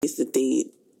that they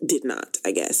did not,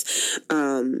 I guess.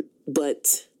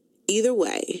 But either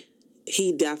way,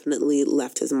 he definitely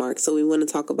left his mark. So we want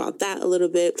to talk about that a little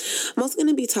bit. I'm also going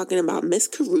to be talking about Miss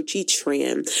Karrueche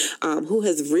Tran, who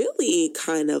has really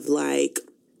kind of like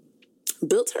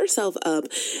built herself up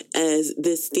as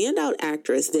this standout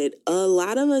actress that a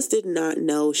lot of us did not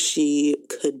know she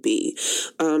could be.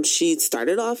 She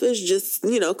started off as just,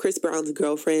 Chris Brown's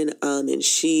girlfriend, and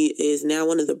she is now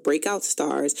one of the breakout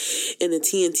stars in the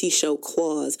TNT show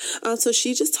Claws. So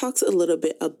she just talks a little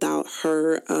bit about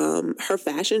her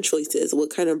fashion choices, what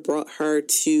kind of brought her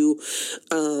to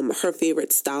her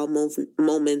favorite style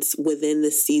moments within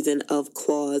the season of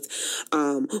Claws,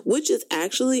 which is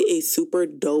actually a super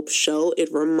dope show. It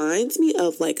reminds me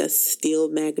of like a Steel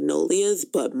Magnolias,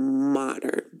 but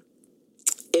modern,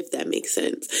 if that makes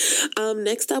sense.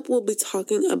 Next up, we'll be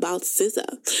talking about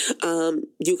SZA.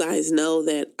 You guys know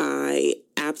that I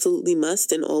absolutely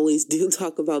must and always do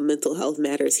talk about mental health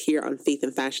matters here on Faith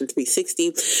and Fashion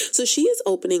 360. So she is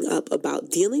opening up about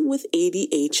dealing with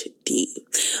ADHD,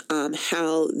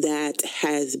 how that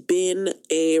has been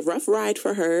a rough ride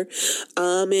for her.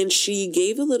 And she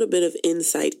gave a little bit of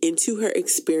insight into her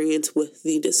experience with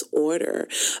the disorder.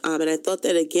 And I thought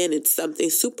that, again, it's something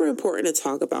super important to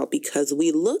talk about because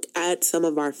we look at some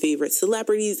of our favorite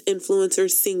celebrities,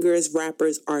 influencers, singers,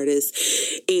 rappers,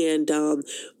 artists, and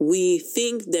we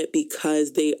think that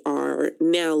because they are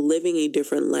now living a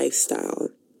different lifestyle,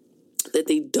 that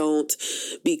they don't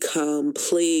become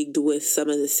plagued with some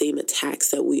of the same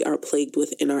attacks that we are plagued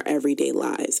with in our everyday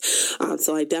lives.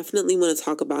 So I definitely want to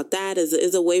talk about that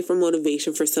as a way for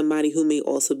motivation for somebody who may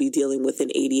also be dealing with an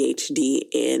ADHD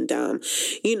and,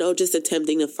 just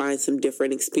attempting to find some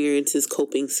different experiences,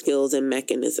 coping skills, and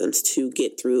mechanisms to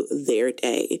get through their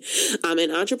day.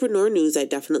 In entrepreneur news, I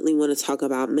definitely want to talk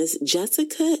about Miss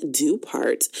Jessica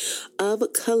Dupart of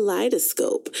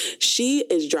Kaleidoscope. She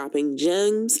is dropping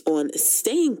gems on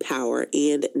staying power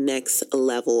and next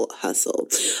level hustle.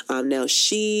 Now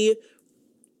she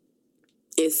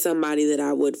is somebody that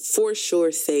I would for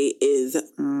sure say is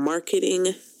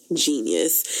marketing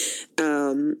genius,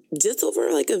 just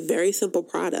over like a very simple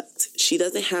product. She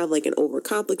doesn't have like an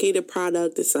overcomplicated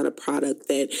product. It's not a product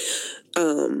that,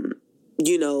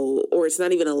 or it's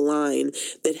not even a line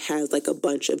that has like a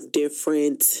bunch of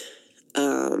different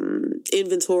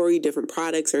inventory, different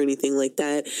products or anything like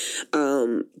that.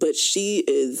 But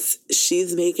she's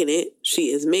making it.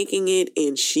 She is making it,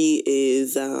 and she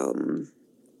is,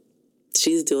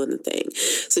 she's doing the thing.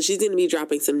 So she's going to be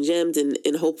dropping some gems, and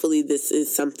hopefully this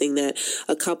is something that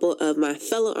a couple of my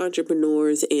fellow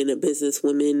entrepreneurs and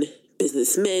businesswomen,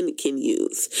 businessmen can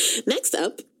use. Next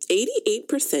up,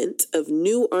 88% of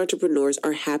new entrepreneurs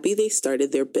are happy they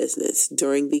started their business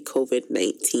during the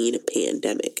COVID-19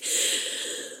 pandemic.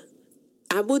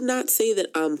 I would not say that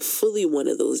I'm fully one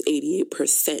of those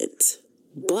 88%,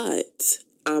 but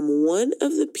I'm one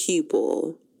of the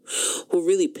people who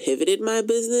really pivoted my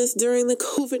business during the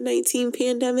COVID-19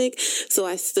 pandemic. So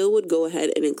I still would go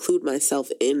ahead and include myself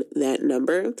in that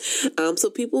number. So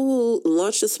people who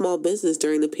launched a small business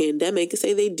during the pandemic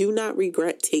say they do not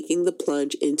regret taking the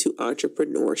plunge into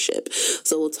entrepreneurship.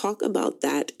 So we'll talk about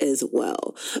that as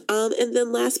well. And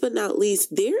then last but not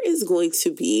least, there is going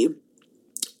to be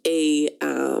a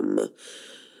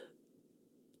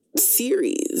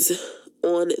series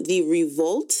on the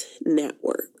Revolt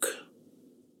Network.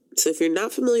 So if you're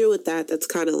not familiar with that, that's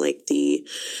kind of like the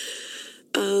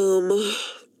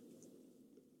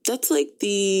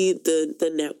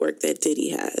network that Diddy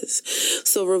has.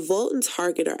 So Revolt and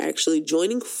Target are actually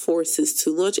joining forces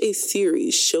to launch a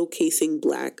series showcasing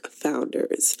Black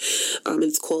founders.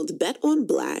 It's called Bet on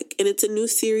Black, and it's a new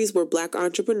series where Black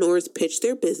entrepreneurs pitch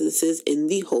their businesses in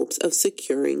the hopes of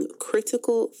securing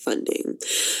critical funding.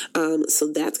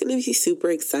 So that's going to be super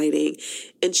exciting,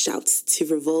 and shouts to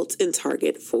Revolt and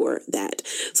Target for that.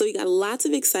 So we got lots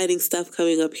of exciting stuff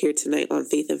coming up here tonight on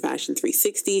Faith and Fashion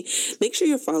 360. Make sure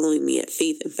you're following me at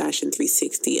Faith and Fashion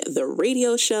 360, the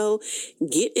radio show.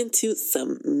 Get into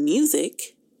some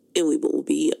music, and we will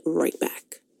be right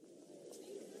back.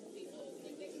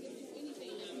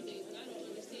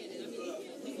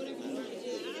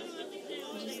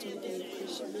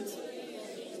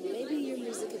 Maybe your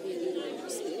music could be a little more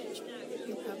spiritual.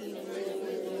 You're probably not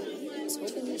I was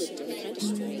hoping you would do it kind of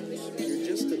strange. You're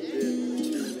just a bit too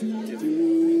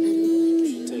different.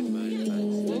 Take my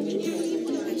advice.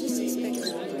 I just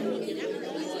expected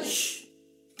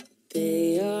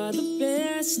They are the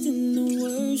best and the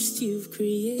worst you've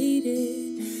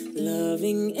created.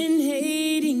 Loving and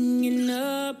hating and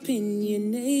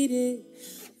opinionated.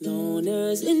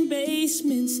 Loners in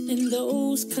basements and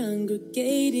those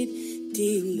congregated.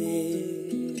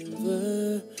 Delirious.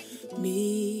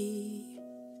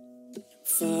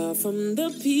 Far from the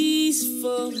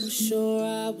peaceful shore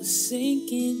I was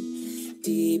sinking,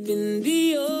 deep in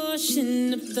the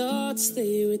ocean of thoughts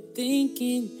they were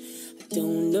thinking. I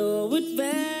don't know what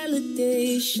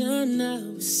validation I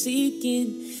was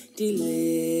seeking.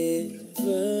 Deliver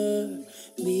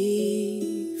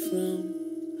me from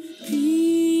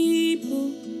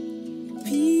people.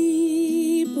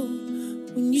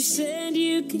 When you said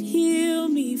you could heal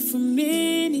me from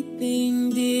anything,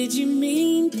 did you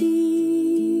mean people?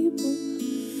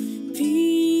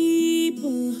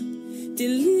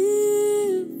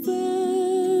 Deliver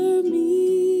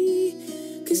me,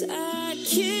 'cause I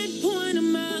can't point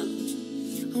them out.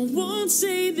 I won't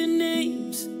say the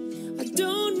names. I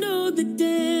don't know the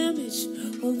damage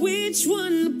or which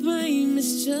one to blame.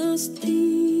 It's just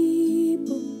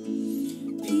people,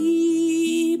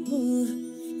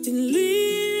 deliver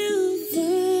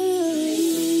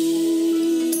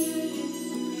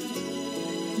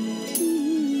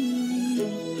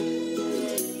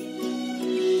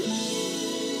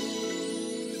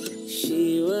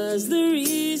She was the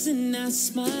reason I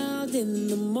smiled in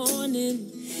the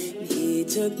morning. He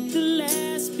took the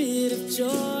last bit of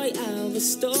joy I was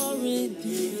storing.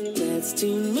 That's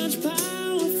too much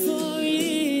power for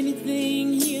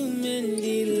anything human.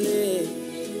 Deliver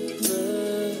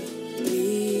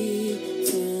me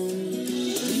from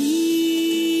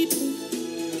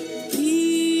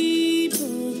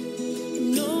people.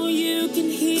 Know you can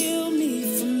heal me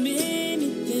from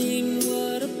anything.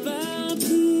 What about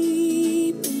people?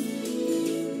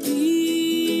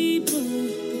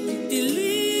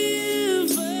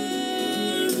 Deliver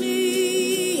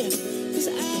me, 'cause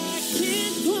I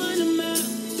can't point them out.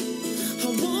 I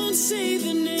won't say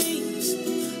the names.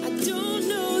 I don't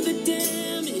know the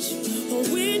damage or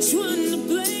which one to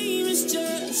blame. It's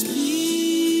just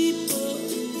people,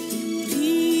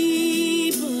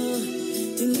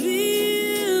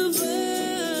 deliver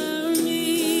me.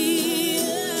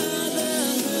 The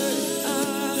hurt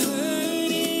are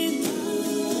hurting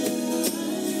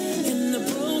and the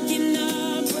broken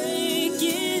are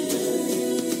breaking,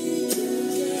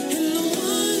 and the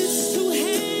ones who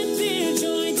had their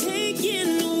joy taken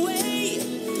away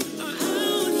are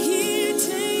out here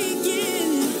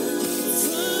taking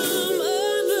from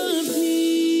other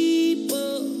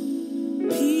people.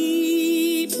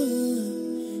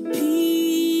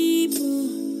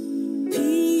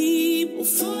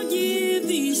 Forgive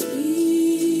these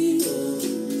people.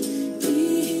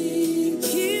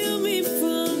 Heal me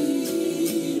from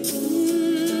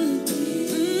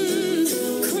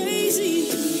crazy,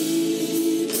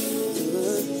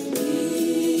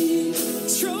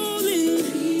 trolling,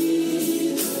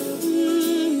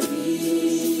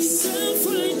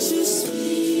 self-righteous,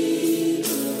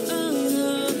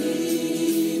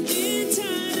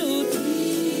 entitled,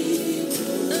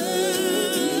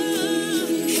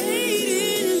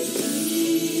 hating,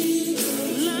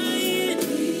 lying,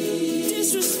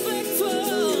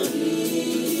 disrespectful.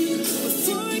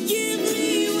 Forgive me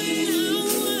when I'm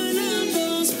one of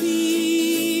those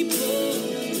people.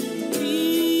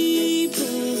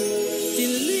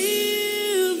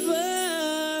 Deliver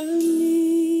me.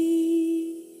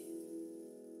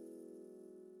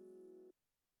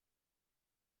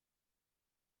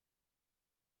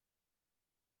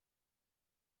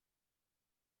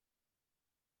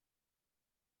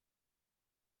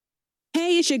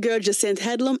 Hey, it's your girl Jacinthe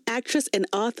Headlam, actress and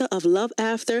author of Love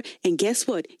After. And guess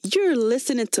what? You're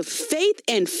listening to Faith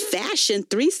and Fashion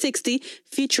 360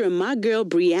 featuring my girl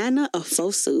Brianna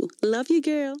Afosu. Love you,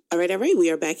 girl. All right. We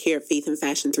are back here at Faith and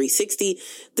Fashion 360.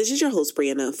 This is your host,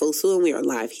 Brianna Afosu, and we are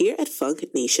live here at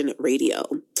Funk Nation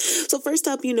Radio. So first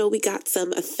up, we got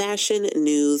some fashion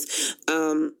news.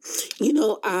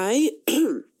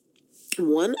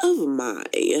 One of my,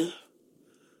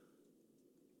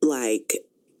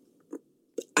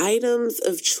 items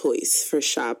of choice for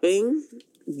shopping,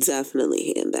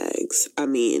 definitely handbags. I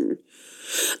mean,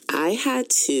 I had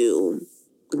to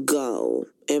go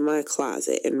in my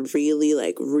closet and really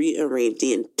rearrange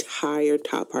the entire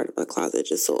top part of my closet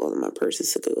just so all of my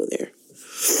purses could go there.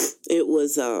 It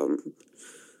was, and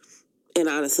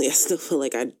honestly, I still feel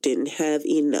like I didn't have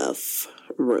enough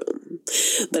room.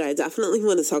 But I definitely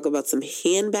want to talk about some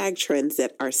handbag trends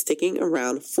that are sticking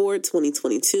around for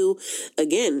 2022.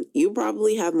 Again, you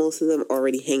probably have most of them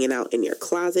already hanging out in your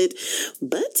closet,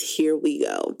 but here we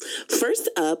go. First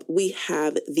up, we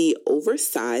have the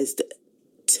oversized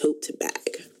tote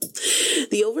bag.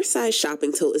 The oversized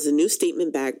shopping tote is a new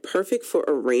statement bag perfect for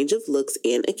a range of looks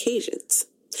and occasions.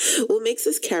 What makes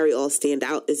this carry-all stand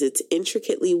out is its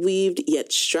intricately weaved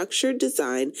yet structured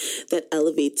design that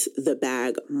elevates the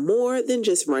bag more than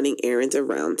just running errands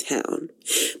around town.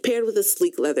 Paired with a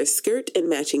sleek leather skirt and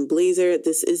matching blazer,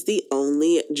 this is the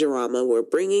only drama we're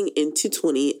bringing into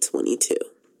 2022.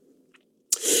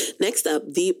 Next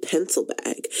up, the pencil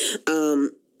bag.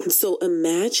 So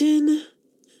imagine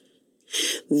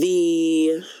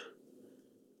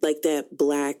that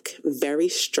black, very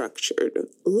structured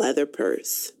leather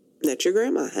purse that your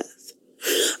grandma has.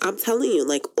 I'm telling you,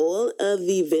 like, all of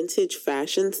the vintage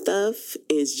fashion stuff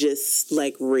is just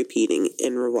like repeating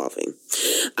and revolving.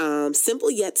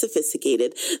 Simple yet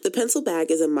sophisticated, the pencil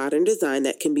bag is a modern design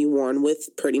that can be worn with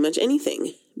pretty much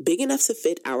anything. Big enough to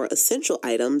fit our essential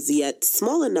items, yet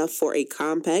small enough for a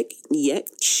compact yet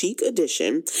chic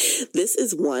addition. This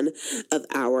is one of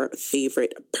our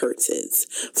favorite purses.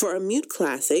 For a mute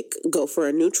classic, go for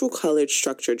a neutral colored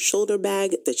structured shoulder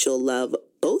bag that you'll love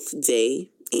both day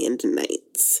and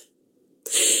night.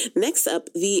 Next up,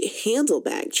 the handle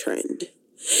bag trend.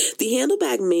 The handle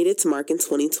bag made its mark in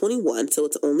 2021, so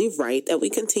it's only right that we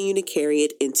continue to carry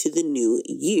it into the new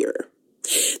year.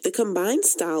 The combined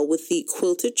style with the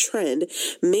quilted trend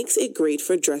makes it great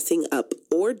for dressing up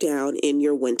or down in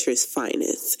your winter's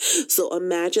finest. So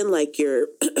imagine like your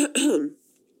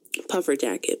puffer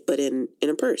jacket, but in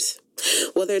a purse.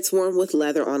 Whether it's worn with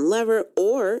leather on leather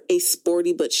or a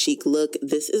sporty but chic look,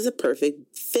 this is a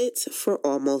perfect fit for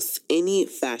almost any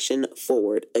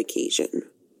fashion-forward occasion.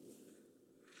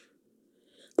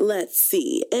 Let's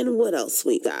see, and what else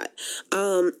we got?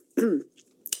 One of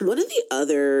the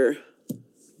other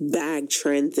bag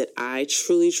trends that I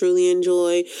truly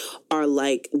enjoy are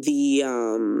like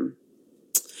they're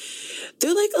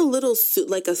like a little suit,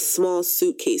 like a small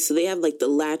suitcase. So they have like the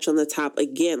latch on the top,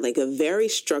 again, like a very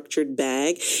structured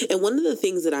bag. And one of the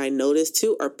things that I noticed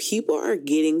too are people are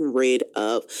getting rid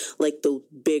of like the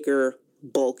bigger,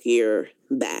 bulkier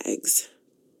bags.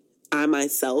 I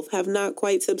myself have not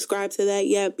quite subscribed to that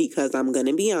yet because I'm going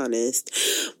to be honest,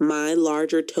 my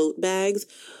larger tote bags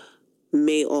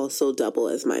may also double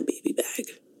as my baby bag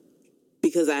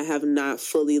because I have not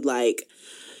fully like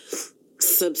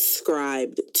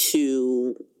subscribed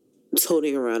to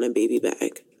toting around a baby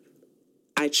bag.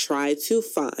 I tried to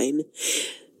find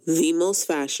the most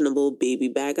fashionable baby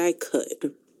bag I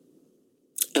could.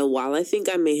 And while I think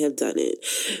I may have done it,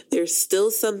 there's still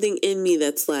something in me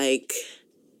that's like,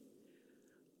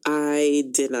 I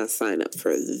did not sign up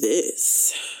for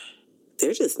this.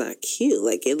 They're just not cute.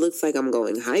 Like, it looks like I'm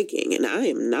going hiking, and I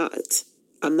am not.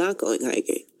 I'm not going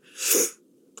hiking.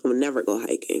 I would never go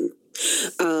hiking.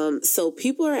 So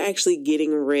people are actually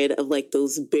getting rid of like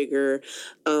those bigger,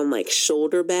 like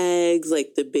shoulder bags,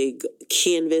 like the big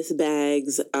canvas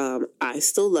bags. I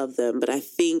still love them, but I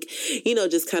think,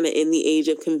 just kind of in the age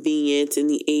of convenience, in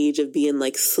the age of being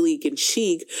like sleek and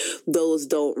chic, those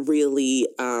don't really,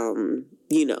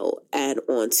 add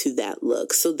on to that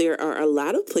look. So there are a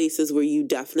lot of places where you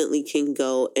definitely can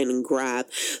go and grab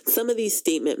some of these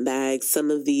statement bags,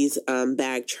 some of these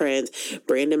bag trends.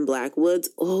 Brandon Blackwood's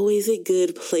always a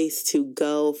good place to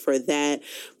go for that.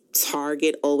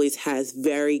 Target always has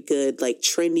very good, like,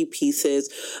 trendy pieces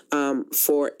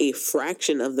for a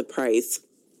fraction of the price.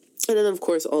 And then, of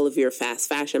course, all of your fast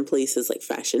fashion places like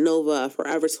Fashion Nova,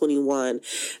 Forever 21,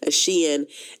 Shein,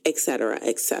 et cetera,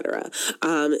 et cetera.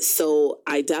 So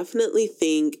I definitely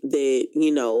think that,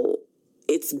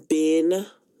 it's been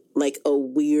like a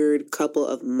weird couple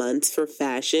of months for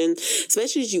fashion,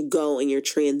 especially as you go and you're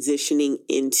transitioning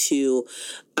into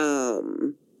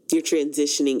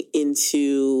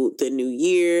the new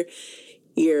year.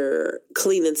 You're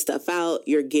cleaning stuff out.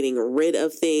 You're getting rid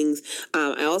of things.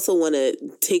 I also want to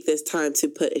take this time to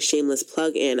put a shameless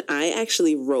plug in. I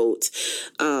actually wrote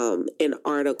an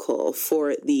article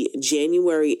for the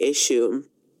January issue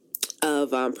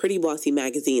of Pretty Bossy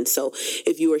magazine. So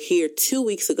if you were here 2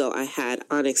 weeks ago, I had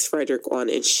Onyx Frederick on,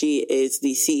 and she is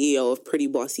the CEO of Pretty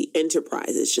Bossy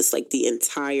Enterprises, just like the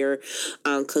entire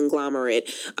conglomerate.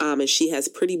 And she has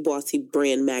Pretty Bossy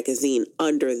Brand Magazine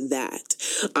under that.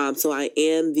 So I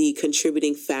am the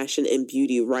contributing fashion and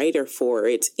beauty writer for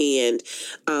it. And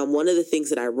one of the things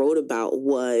that I wrote about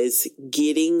was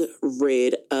getting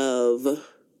rid of,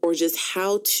 or just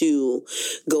how to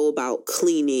go about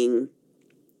cleaning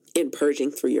and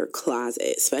purging through your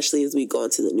closet, especially as we go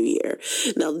into the new year.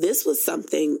 Now, this was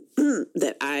something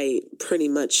that I pretty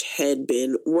much had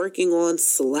been working on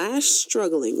 /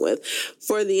 struggling with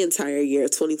for the entire year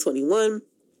of 2021.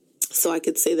 So I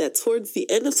could say that towards the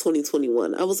end of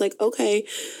 2021, I was like, okay,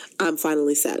 I'm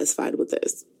finally satisfied with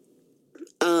this.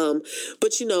 But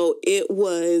it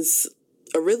was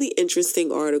a really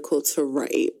interesting article to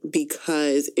write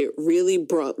because it really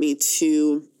brought me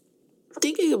to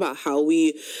thinking about how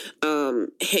we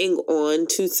hang on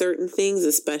to certain things,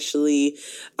 especially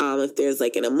if there's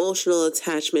like an emotional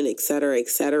attachment, et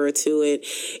cetera, to it.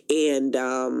 And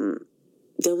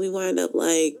then we wind up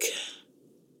like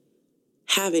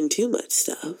having too much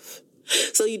stuff.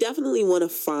 So you definitely want to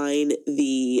find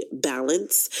the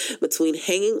balance between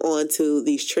hanging on to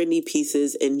these trendy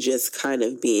pieces and just kind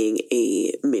of being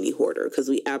a mini hoarder, because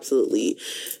we absolutely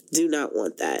do not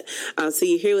want that. So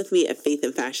you're here with me at Faith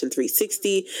and Fashion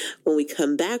 360. When we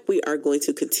come back, we are going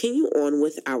to continue on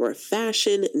with our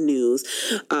fashion news.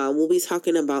 We'll be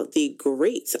talking about the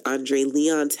great Andre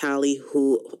Leon Talley,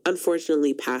 who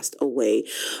unfortunately passed away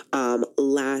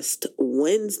last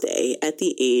Wednesday at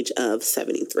the age of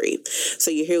 73.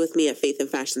 So you're here with me at Faith and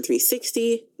Fashion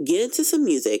 360. Get into some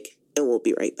music, and we'll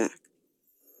be right back.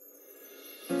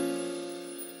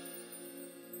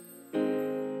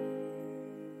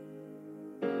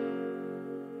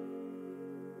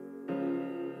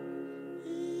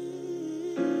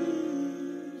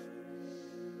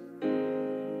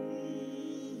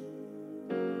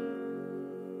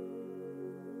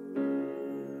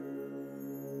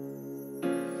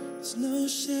 There's no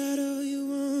shadow you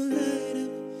won't light up,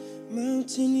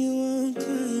 mountain you won't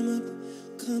climb up,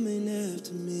 coming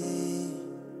after me.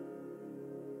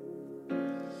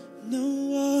 No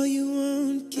wall you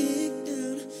won't kick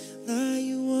down, lie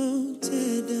you won't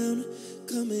tear down,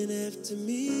 coming after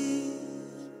me.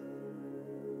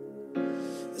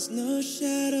 There's no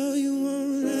shadow you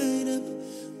won't light up,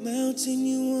 mountain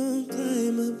you won't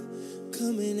climb up,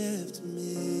 coming after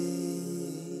me.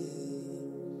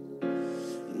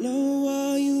 No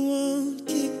wall you won't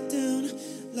kick down,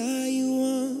 lie you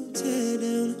won't tear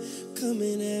down,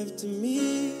 coming after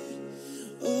me.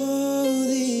 Oh,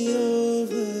 the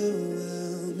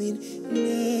overwhelming,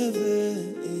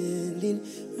 never-ending,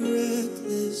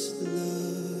 reckless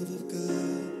love of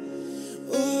God.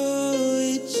 Oh,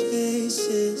 it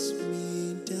chases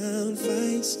me down,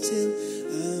 fights till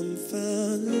I'm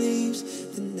found, leaves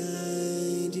the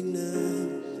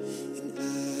 99, and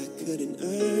I couldn't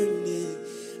earn it.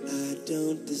 I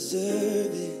don't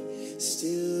deserve it,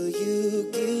 still you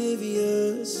give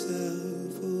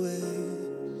yourself away.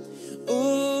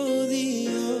 Oh, the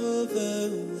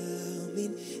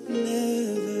overwhelming,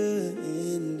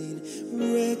 never-ending,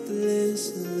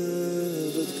 reckless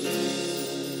love of God.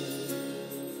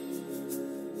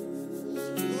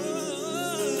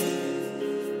 Oh,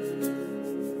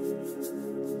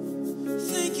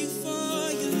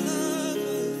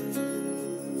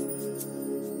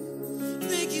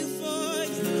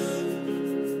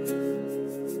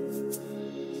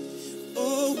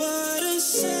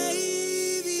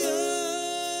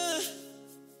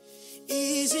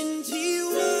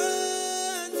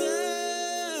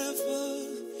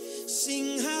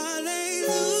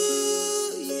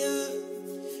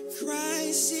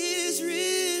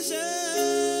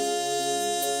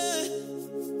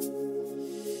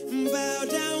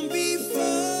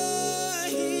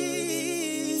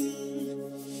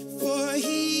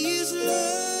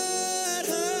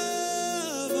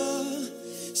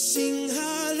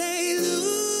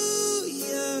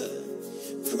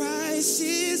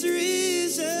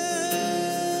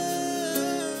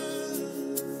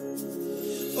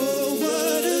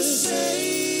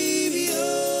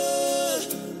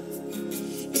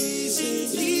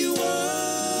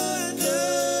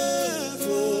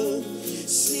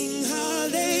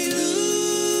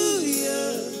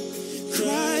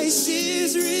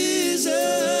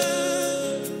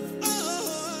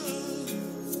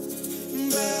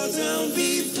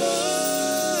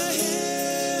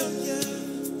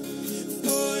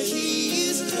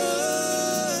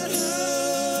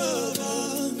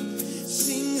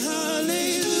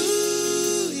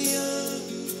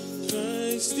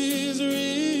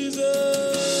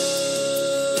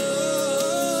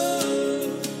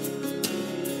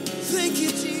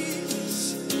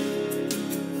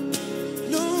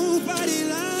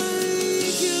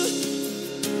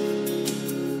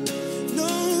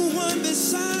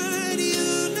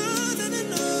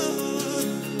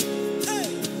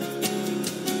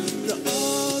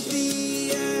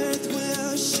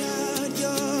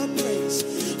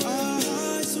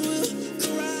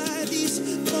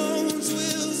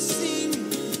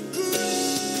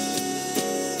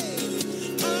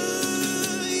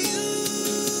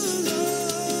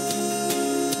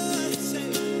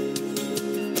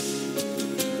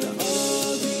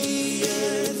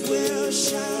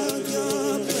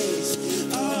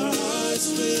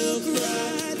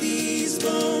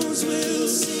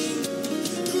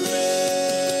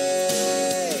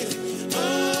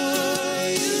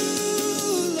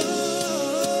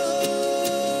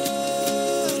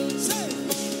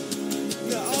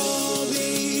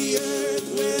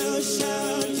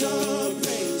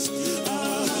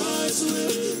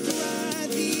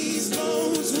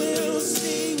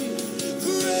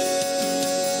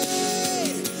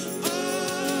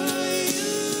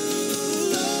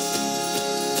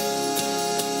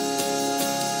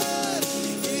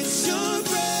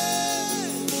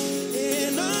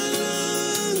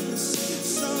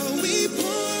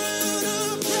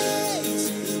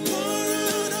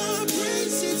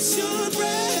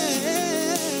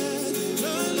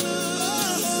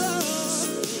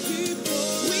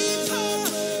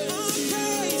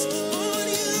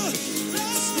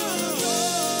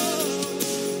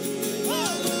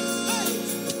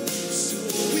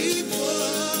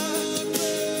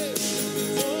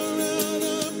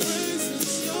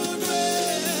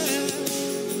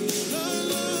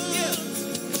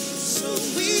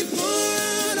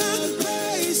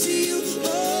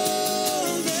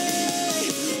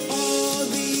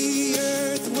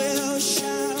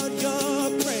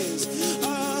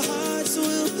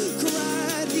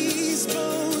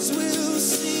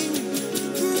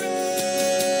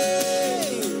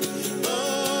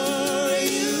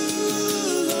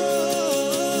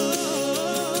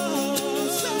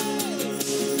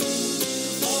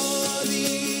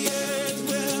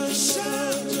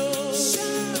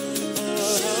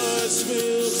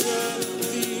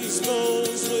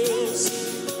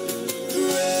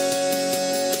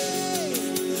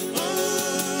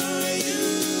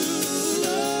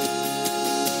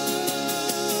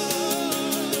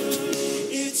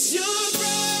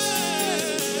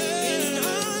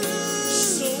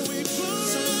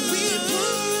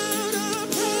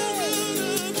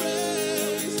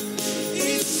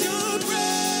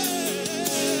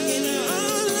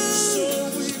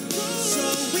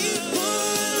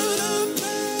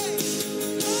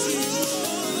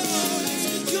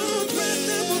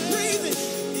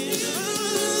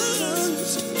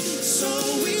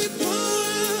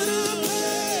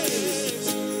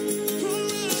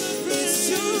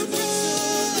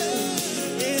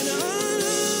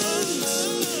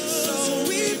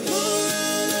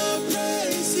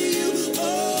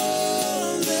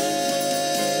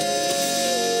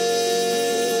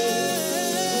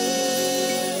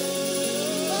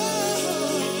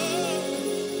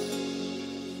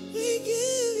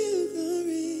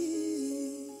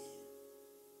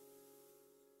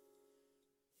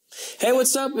 Hey,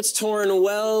 what's up? It's Torrin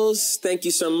Wells. Thank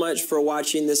you so much for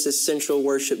watching this Essential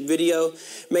Worship video.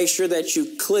 Make sure that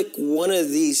you click one of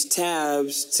these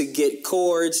tabs to get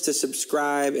chords, to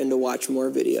subscribe, and to watch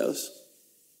more videos.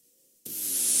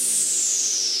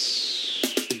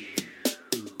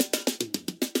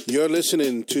 You're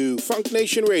listening to Funk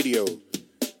Nation Radio,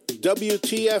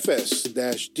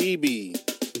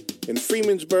 WTFS-DB in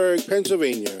Freemansburg,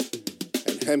 Pennsylvania,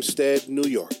 and Hempstead, New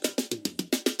York.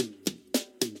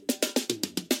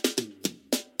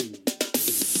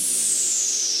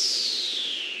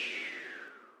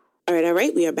 All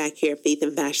right. We are back here at Faith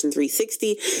and Fashion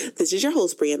 360. This is your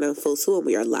host, Brianna Fosu, and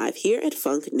we are live here at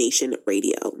Funk Nation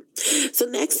Radio. So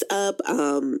next up,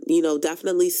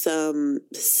 definitely some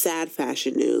sad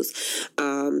fashion news.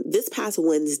 This past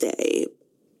Wednesday,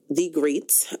 the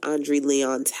great Andre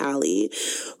Leon Talley,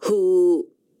 who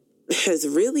has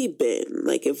really been,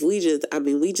 we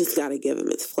just got to give him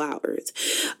his flowers.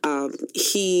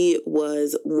 He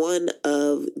was one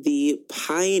of the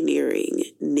pioneering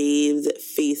names,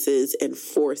 faces, and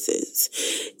forces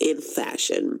in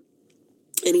fashion.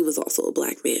 And he was also a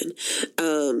black man.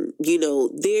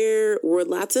 There were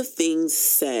lots of things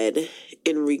said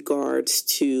in regards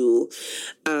to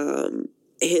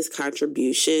his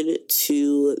contribution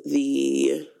to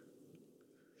the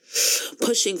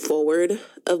pushing forward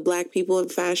of black people in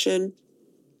fashion.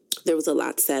 There was a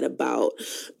lot said about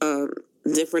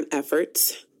different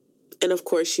efforts. And of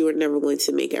course, you are never going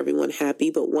to make everyone happy.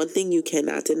 But one thing you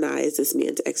cannot deny is this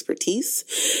man's expertise,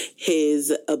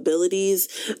 his abilities,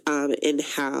 and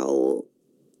how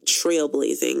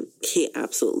trailblazing he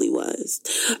absolutely was.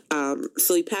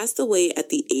 So he passed away at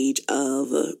the age of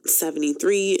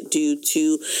 73 due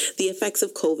to the effects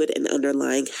of COVID and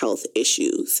underlying health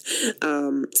issues.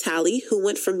 Talley, who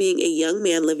went from being a young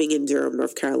man living in Durham,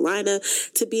 North Carolina,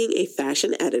 to being a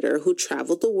fashion editor who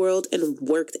traveled the world and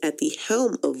worked at the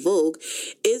helm of Vogue,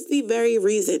 is the very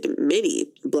reason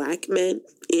many black men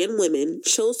and women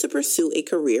chose to pursue a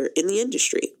career in the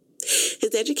industry.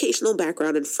 His educational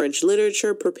background in French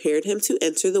literature prepared him to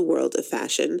enter the world of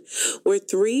fashion, where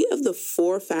 3 of the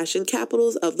 4 fashion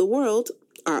capitals of the world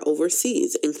are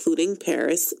overseas, including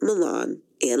Paris, Milan,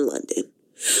 and London.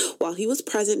 While he was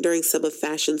present during some of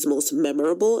fashion's most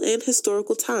memorable and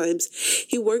historical times,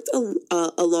 he worked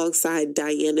alongside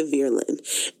Diana Vreeland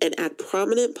and at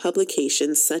prominent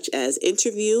publications such as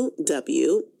Interview,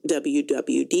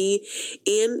 WWD,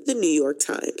 and the New York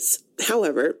Times.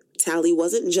 However, Talley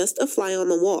wasn't just a fly on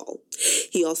the wall.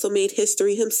 He also made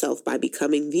history himself by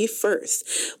becoming the first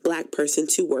black person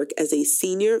to work as a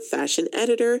senior fashion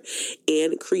editor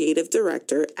and creative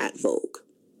director at Vogue.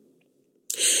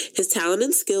 His talent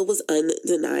and skill was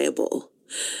undeniable.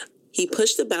 He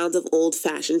pushed the bounds of old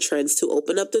fashion trends to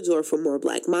open up the door for more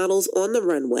black models on the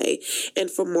runway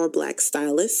and for more black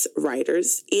stylists,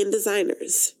 writers, and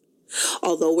designers.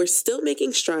 Although we're still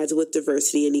making strides with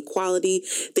diversity and equality,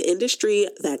 the industry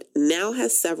that now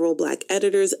has several black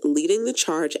editors leading the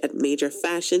charge at major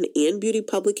fashion and beauty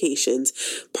publications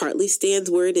partly stands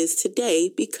where it is today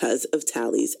because of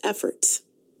Talley's efforts.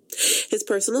 His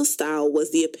personal style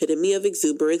was the epitome of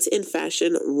exuberance in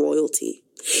fashion royalty.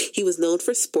 He was known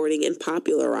for sporting and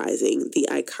popularizing the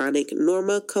iconic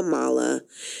Norma Kamali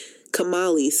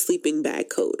sleeping bag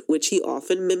coat, which he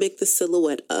often mimicked the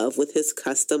silhouette of with his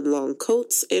custom long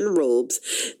coats and robes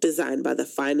designed by the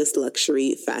finest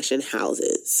luxury fashion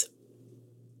houses.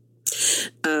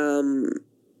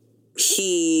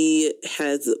 He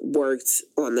has worked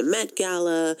on the Met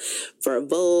Gala, for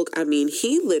Vogue.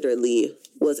 He literally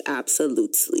was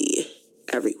absolutely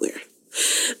everywhere.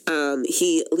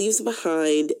 He leaves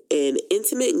behind an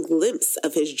intimate glimpse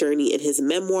of his journey in his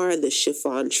memoir, The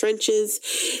Chiffon Trenches,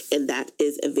 and that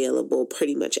is available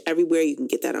pretty much everywhere. You can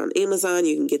get that on Amazon.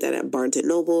 You can get that at Barnes &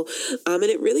 Noble. And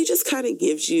it really just kind of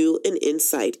gives you an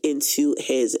insight into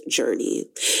his journey.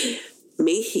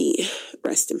 May he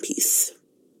rest in peace.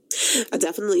 I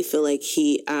definitely feel like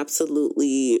he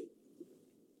absolutely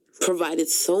provided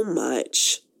so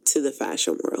much to the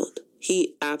fashion world.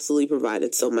 He absolutely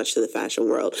provided so much to the fashion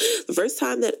world. The first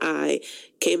time that I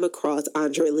came across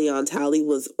Andre Leon Talley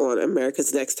was on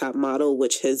America's Next Top Model,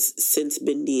 which has since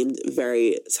been deemed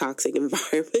very toxic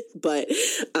environment. But,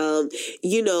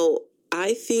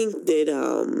 I think that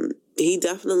he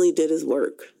definitely did his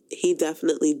work. He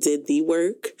definitely did the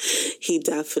work. He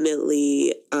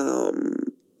definitely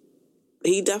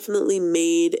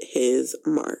made his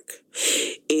mark.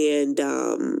 And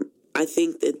I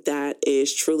think that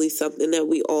is truly something that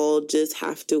we all just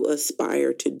have to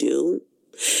aspire to do.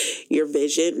 Your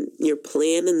vision, your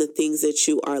plan, and the things that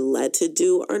you are led to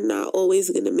do are not always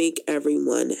going to make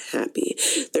everyone happy.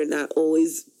 They're not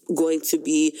always going to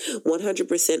be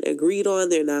 100% agreed on.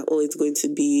 They're not always going to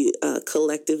be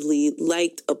collectively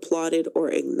liked, applauded, or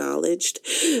acknowledged.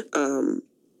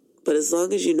 But as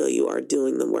long as you know you are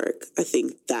doing the work, I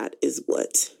think that is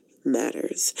what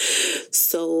matters.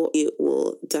 So it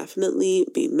will definitely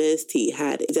be missed. He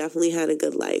definitely had a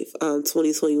good life.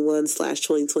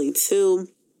 2021/2022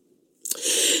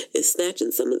 is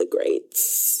snatching some of the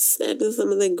greats. I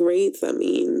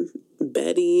mean,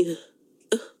 Betty,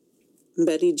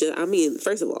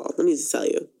 first of all, let me just tell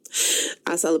you,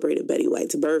 I celebrated Betty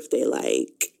White's birthday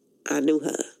like I knew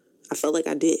her. I felt like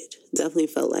I did. Definitely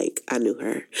felt like I knew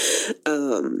her.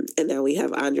 And now we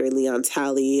have Andre Leon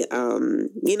Talley.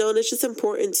 And it's just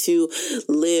important to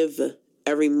live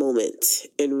every moment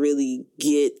and really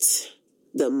get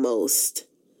the most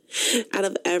out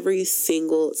of every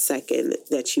single second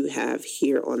that you have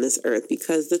here on this earth,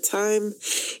 because the time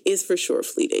is for sure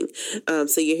fleeting.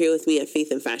 So you're here with me at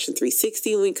Faith and Fashion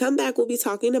 360. When we come back, we'll be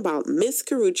talking about Miss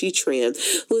Karrueche Tran,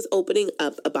 who is opening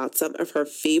up about some of her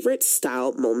favorite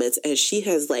style moments as she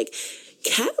has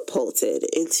catapulted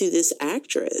into this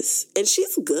actress. And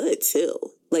she's good too.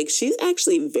 She's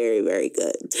actually very, very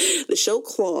good. The show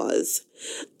Claws,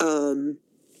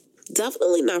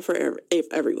 definitely not for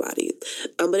everybody,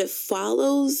 but it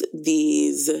follows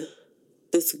this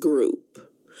group,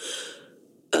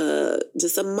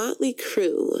 just a motley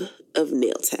crew of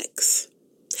nail techs,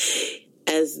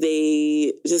 as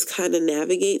they just kind of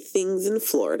navigate things in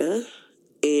Florida,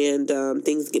 and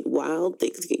things get wild,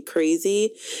 things get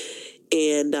crazy,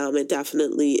 and it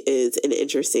definitely is an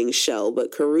interesting show.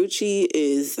 But Karrueche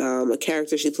is a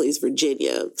character. She plays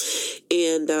Virginia,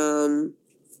 and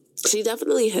she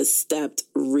definitely has stepped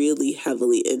really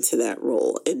heavily into that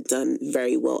role and done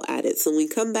very well at it. So when we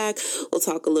come back, we'll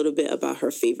talk a little bit about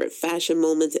her favorite fashion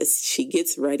moments as she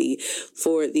gets ready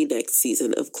for the next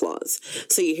season of Claws.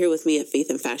 So you're here with me at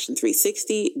Faith and Fashion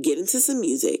 360. Get into some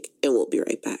music, and we'll be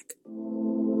right back.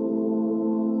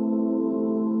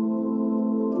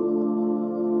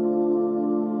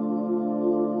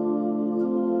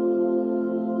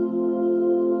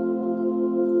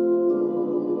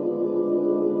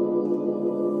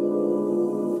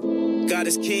 God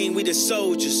is king, we the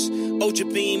soldiers. Ultra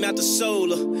beam out the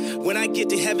solar. When I get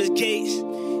to heaven's gates,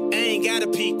 I ain't gotta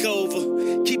peek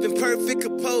over. Keeping perfect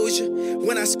composure.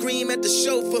 When I scream at the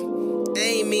chauffeur, I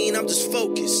ain't mean, I'm just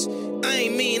focused.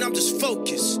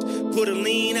 Put a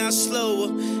lean out slower.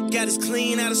 Got us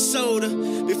clean out of soda.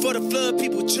 Before the flood,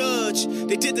 people judge.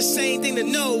 They did the same thing to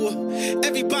Noah.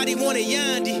 Everybody wanted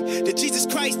Yandi. That Jesus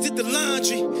Christ did the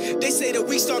laundry. They say that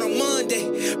we start on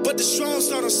Monday, but the strong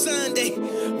start on Sunday.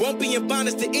 Won't be in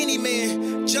bondage to any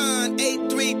man. John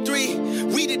 8:33.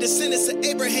 We the descendants of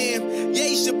Abraham.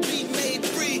 Ye shall be made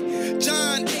free.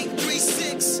 John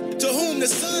 8:36. To whom the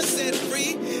Son set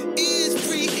free is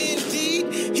free indeed.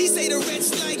 He say the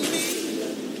wretch like me.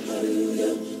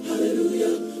 Hallelujah,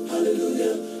 hallelujah,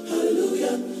 hallelujah,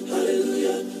 hallelujah,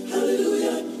 hallelujah,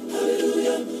 hallelujah, hallelujah,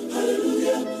 hallelujah,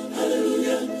 hallelujah,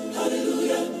 hallelujah,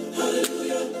 hallelujah,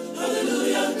 hallelujah,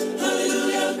 hallelujah,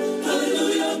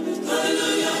 hallelujah, hallelujah.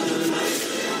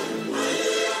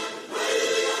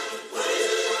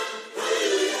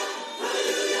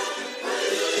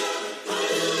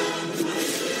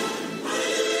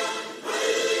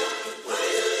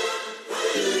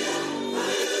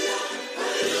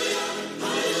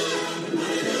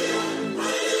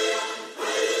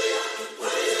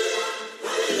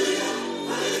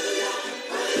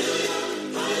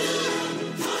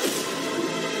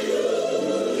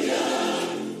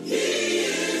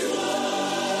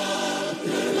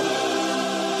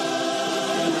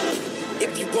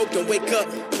 Don't wake up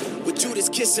with Judas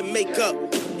kiss and make up.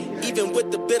 Even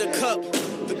with the bitter cup,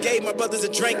 forgave my brothers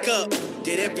and drank up.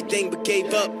 Did everything but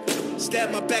gave up.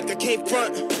 Stabbed my back, I came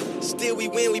front. Still we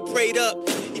win, we prayed up.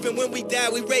 Even when we die,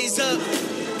 we raise up.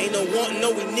 Ain't no wanting,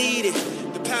 no we need it.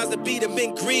 The powers that be have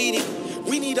been greedy.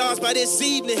 We need ours by this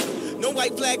evening. No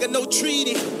white flag or no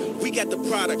treaty. We got the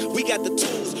product, we got the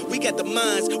tools, we got the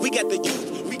minds, we got the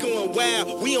youth. We going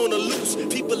wild, we on the loose.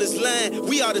 People is lying,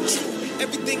 we are the truth.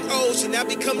 Everything old should now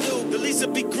become new. The leaves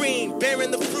will be green,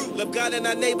 bearing the fruit. Love God and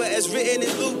our neighbor as written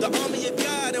in Luke. The army of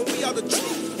God and we are the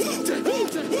truth.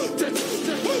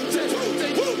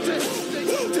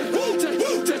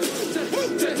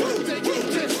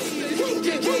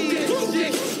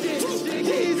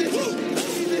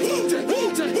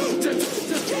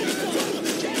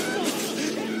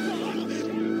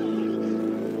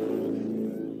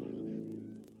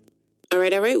 All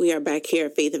right. We are back here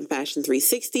at Faith and Fashion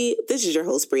 360. This is your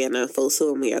host, Brianna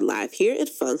Fosu, and we are live here at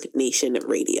Funk Nation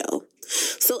Radio.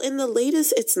 So in the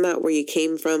latest It's Not Where You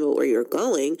Came From But Where You're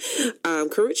Going,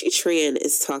 Karrueche Tran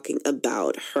is talking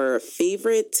about her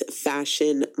favorite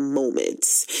fashion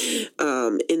moments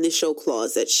in the show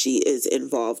Claws that she is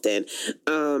involved in.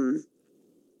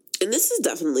 And this is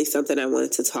definitely something I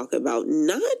wanted to talk about,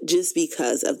 not just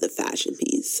because of the fashion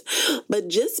piece, but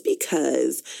just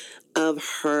because of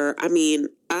her. I mean,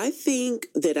 I think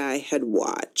that I had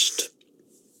watched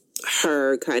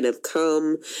her kind of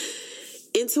come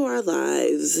into our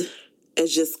lives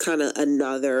as just kind of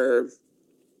another,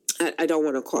 I don't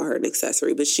want to call her an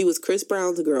accessory, but she was Chris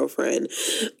Brown's girlfriend.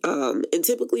 And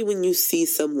typically when you see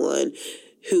someone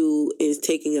who is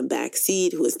taking a back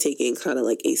seat, who is taking kind of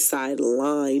like a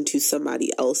sideline to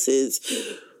somebody else's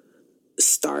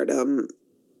stardom,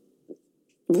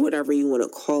 whatever you want to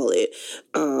call it,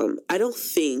 I don't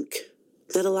think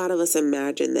that a lot of us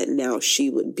imagine that now she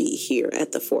would be here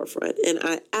at the forefront. And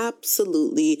I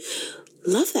absolutely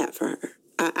love that for her.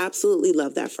 I absolutely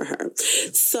love that for her.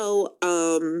 So,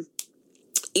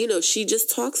 you know, she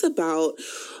just talks about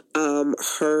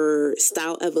her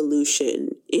style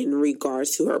evolution in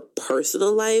regards to her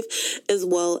personal life, as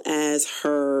well as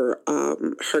her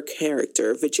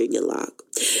character, Virginia Locke.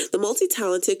 The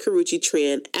multi-talented Karrueche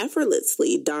Tran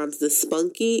effortlessly dons the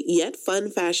spunky yet fun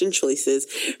fashion choices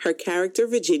her character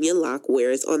Virginia Locke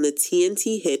wears on the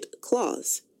TNT hit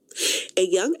Claws. A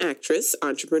young actress,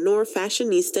 entrepreneur,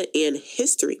 fashionista, and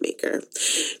history maker,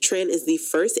 Tran is the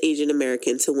first Asian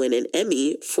American to win an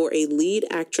Emmy for a lead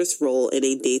actress role in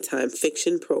a daytime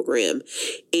fiction program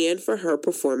and for her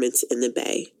performance in The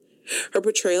Bay. Her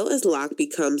portrayal as Locke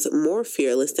becomes more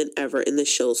fearless than ever in the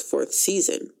show's 4th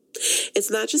season. It's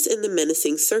not just in the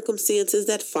menacing circumstances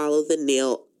that follow the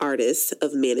nail artist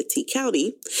of Manatee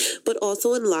County, but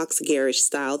also in Locke's garish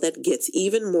style that gets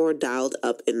even more dialed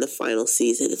up in the final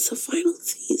season. It's the final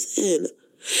season.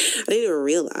 I didn't even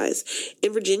realize.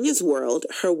 In Virginia's world,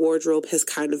 her wardrobe has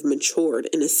kind of matured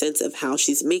in a sense of how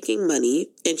she's making money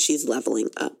and she's leveling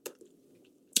up.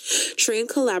 Tran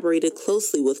collaborated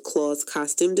closely with Claws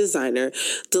costume designer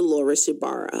Dolores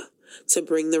Ibarra to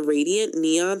bring the radiant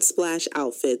neon splash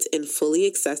outfits and fully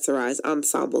accessorized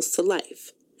ensembles to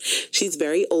life. She's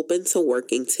very open to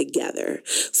working together.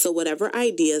 So whatever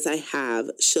ideas I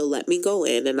have, she'll let me go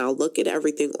in and I'll look at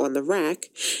everything on the rack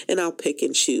and I'll pick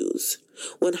and choose.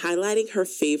 When highlighting her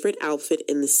favorite outfit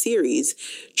in the series,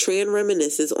 Tran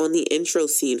reminisces on the intro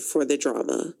scene for the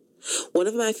drama. One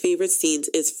of my favorite scenes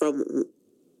is from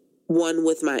one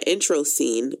with my intro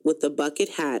scene with the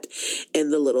bucket hat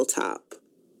and the little top.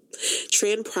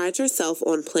 Tran prides herself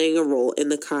on playing a role in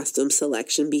the costume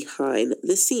selection behind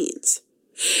the scenes.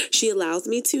 She allows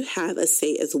me to have a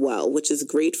say as well, which is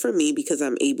great for me because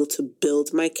I'm able to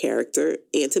build my character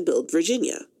and to build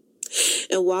Virginia.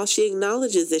 And while she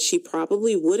acknowledges that she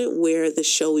probably wouldn't wear the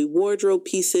showy wardrobe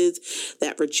pieces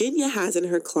that Virginia has in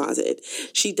her closet,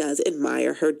 she does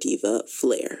admire her diva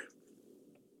flair.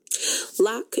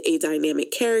 Locke, a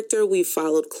dynamic character we've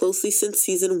followed closely since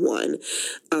season 1,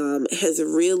 has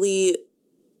really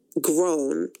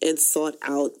grown and sought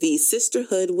out the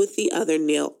sisterhood with the other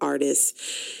nail artists,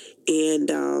 and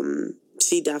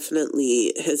she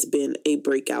definitely has been a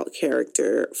breakout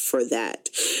character for that.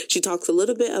 She talks a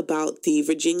little bit about the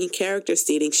Virginia character,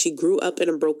 stating she grew up in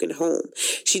a broken home.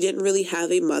 She didn't really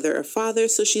have a mother or father,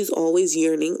 so she's always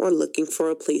yearning or looking for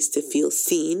a place to feel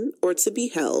seen or to be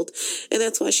held, and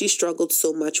that's why she struggled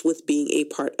so much with being a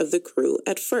part of the crew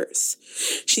at first.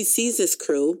 She sees this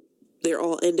crew. They're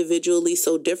all individually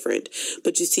so different,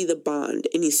 but you see the bond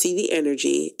and you see the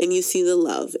energy and you see the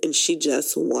love, and she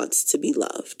just wants to be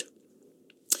loved.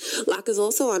 Locke is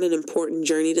also on an important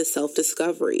journey to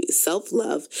self-discovery,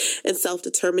 self-love, and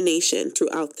self-determination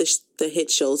throughout the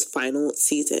hit show's final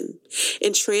season.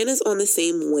 And Tran is on the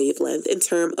same wavelength in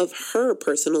terms of her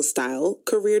personal style,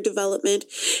 career development,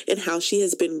 and how she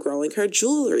has been growing her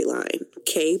jewelry line,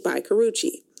 K by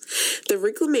Karrueche. The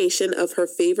reclamation of her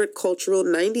favorite cultural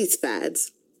 90s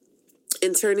fads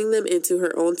and turning them into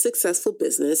her own successful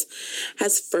business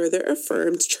has further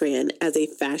affirmed Tran as a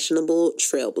fashionable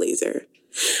trailblazer.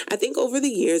 I think over the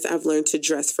years, I've learned to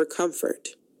dress for comfort.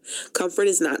 Comfort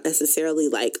is not necessarily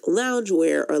like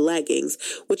loungewear or leggings,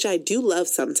 which I do love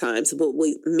sometimes, but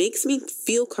what makes me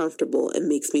feel comfortable and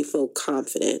makes me feel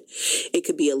confident. It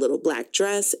could be a little black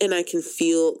dress, and I can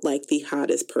feel like the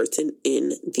hottest person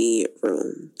in the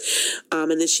room.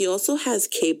 And then she also has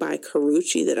K by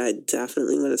Karrueche that I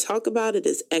definitely want to talk about. It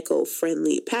is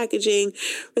eco-friendly packaging,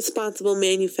 responsible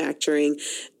manufacturing,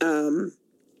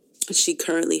 She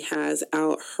currently has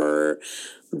out her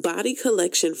body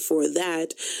collection for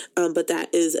that, but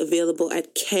that is available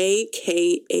at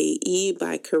KKAE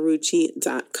by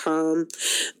Karrueche.com.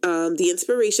 The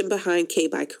inspiration behind K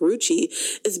by Karrueche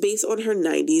is based on her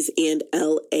 90s and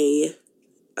LA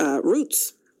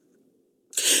roots.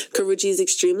 Karrueche is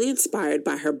extremely inspired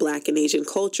by her Black and Asian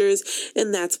cultures,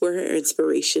 and that's where her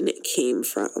inspiration came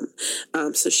from.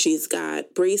 So she's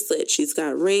got bracelets, she's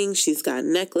got rings, she's got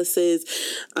necklaces,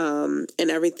 and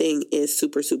everything is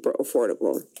super, super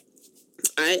affordable.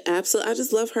 I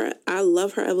just love her. I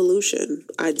love her evolution.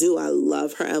 I do. I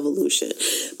love her evolution.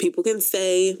 People can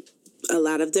say a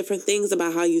lot of different things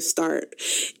about how you start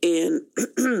and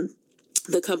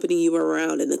the company you were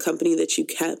around and the company that you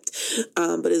kept.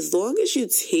 But as long as you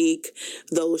take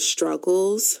those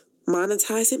struggles,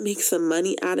 monetize it, make some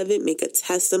money out of it, make a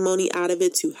testimony out of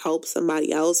it to help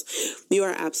somebody else, you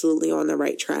are absolutely on the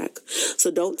right track. So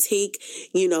don't take,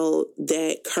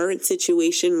 that current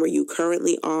situation where you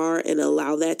currently are and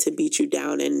allow that to beat you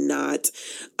down and not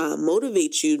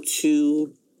motivate you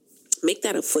to make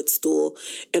that a footstool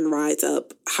and rise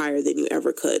up higher than you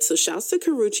ever could. So shouts to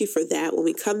Karrueche for that. When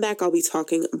we come back, I'll be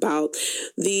talking about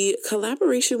the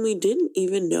collaboration we didn't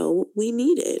even know we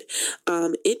needed.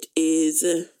 It is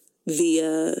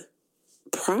via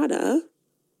Prada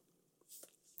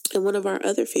and one of our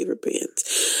other favorite brands.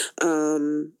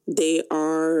 They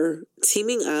are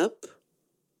teaming up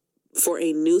for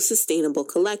a new sustainable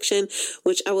collection,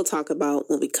 which I will talk about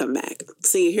when we come back.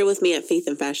 So you're here with me at Faith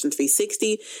and Fashion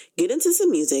 360. Get into some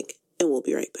music, and we'll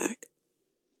be right back.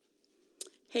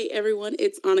 Hey everyone,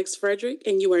 it's Onyx Frederick,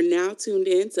 and you are now tuned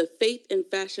in to Faith and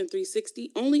Fashion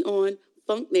 360, only on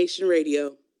Funk Nation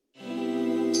Radio.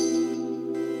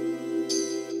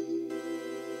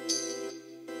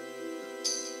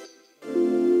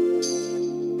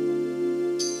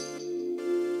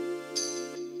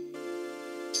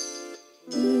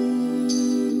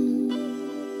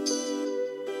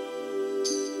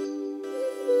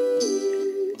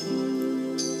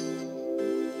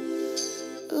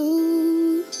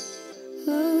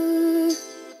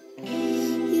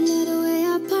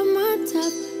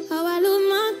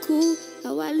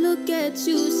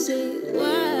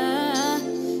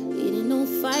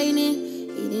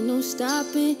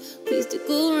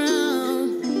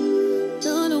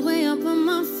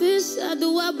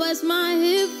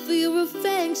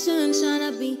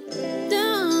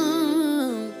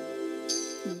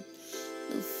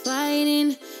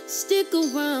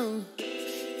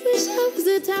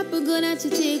 To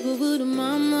take over the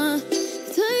mama,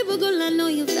 the type of girl I know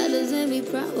you fellas and be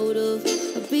proud of.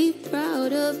 I'll be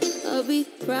proud of, I'll be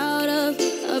proud of,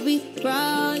 I'll be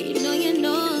proud. You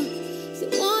know. So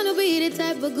wanna be the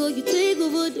type of girl you take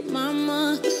over the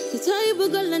mama, the type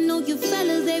of girl I know you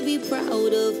fellas they be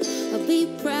proud of. I'll be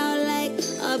proud like,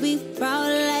 I'll be proud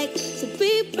like. So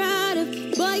be proud of,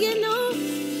 boy a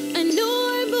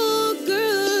normal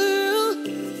girl.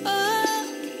 Oh,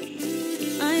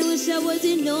 I wish I was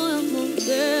a normal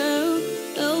girl,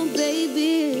 oh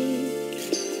baby.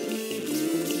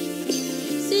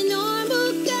 See,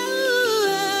 normal girl,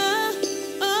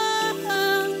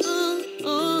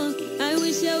 I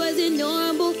wish I was a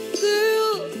normal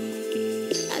girl.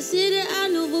 I said that I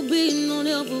never be, no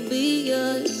never be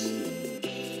yours.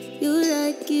 You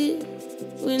like it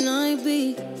when I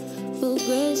be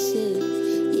progressive.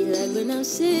 You like when I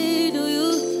say to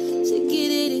you, so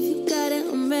get it if you got it.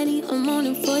 I'm ready, I'm on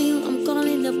it for you. I'm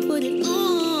calling to put it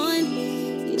on.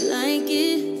 You like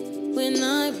it when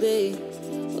I be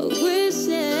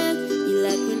aggressive. You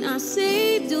like when I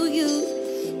say, do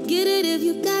you get it if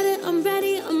you got it? I'm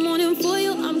ready, I'm on it for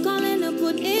you. I'm calling to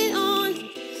put it on.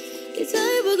 The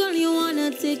type of girl you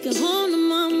wanna take it home to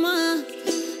mama.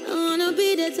 I wanna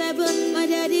be the type of my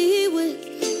daddy he would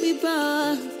be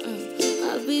proud.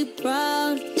 I'll be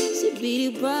proud, so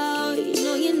be proud.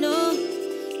 You know.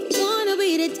 Wanna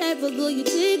be the type of girl you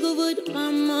take over the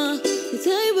mama. The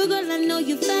type of girl I know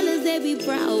you fellas they be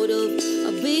proud of.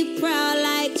 I'll be proud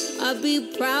like, I'll be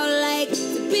proud like.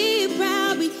 To be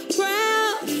proud, be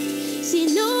proud. She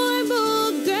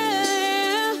normal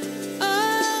girl.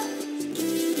 Oh,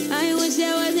 I wish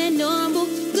I was a normal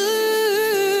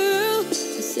girl.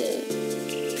 I said,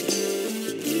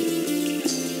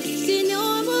 she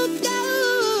normal girl.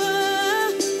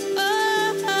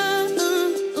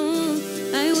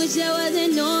 I was a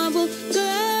normal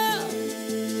girl.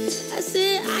 I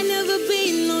said I never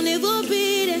been, no never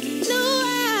be there. No,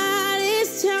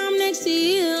 this time next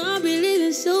year I'll be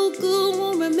living so good.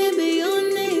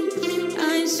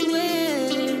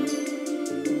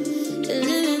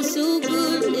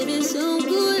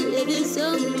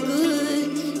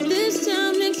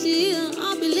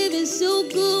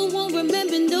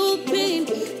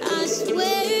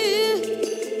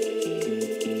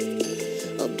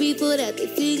 people that they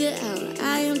figure out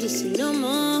I am just a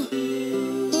normal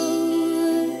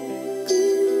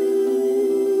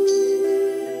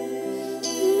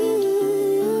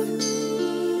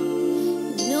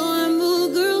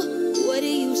normal girl. What do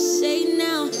you say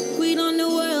now? Quit on the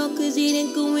world cause it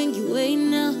ain't going your way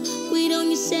now. Quit on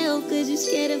yourself cause you're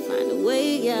scared to find a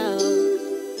way out.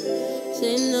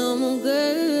 Say normal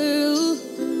girl.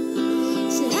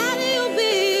 Say how do you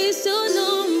be so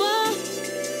normal?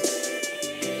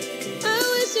 I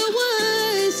wish it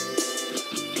was.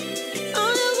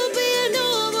 I'll never be a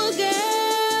normal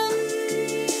girl.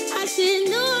 I said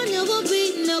no, I'll never be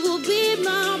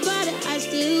my body. I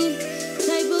still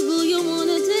type of girl you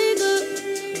wanna take up.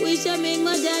 Wish I make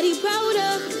my daddy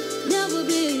prouder. Never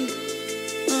be.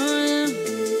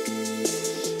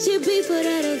 See people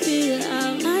that I figure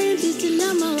out I am just a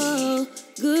normal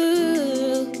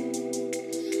girl.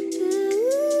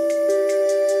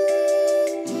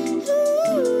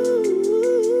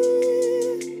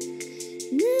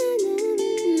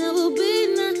 Never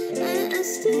been I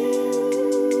still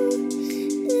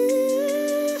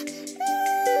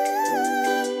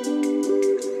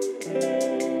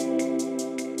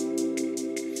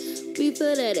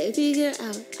people that I figure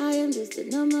out I am just a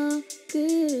normal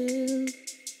girl.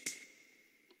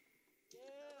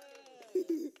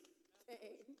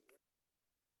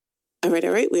 All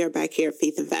right. We are back here at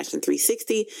Faith and Fashion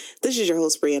 360. This is your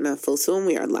host, Brianna Fosu, and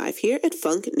we are live here at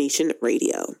Funk Nation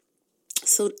Radio.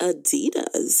 So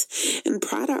Adidas and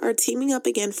Prada are teaming up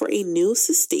again for a new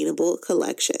sustainable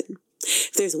collection.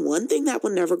 If there's one thing that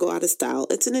will never go out of style,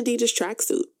 it's an Adidas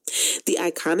tracksuit. The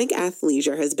iconic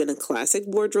athleisure has been a classic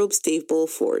wardrobe staple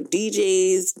for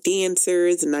DJs,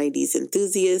 dancers, 90s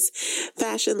enthusiasts,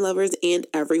 fashion lovers, and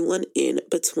everyone in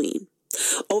between.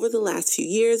 Over the last few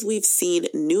years, we've seen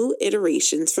new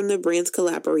iterations from the brand's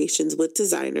collaborations with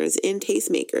designers and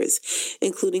tastemakers,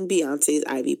 including Beyonce's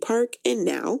Ivy Park, and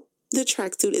now the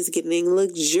tracksuit is getting a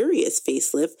luxurious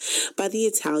facelift by the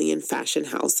Italian fashion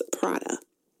house Prada.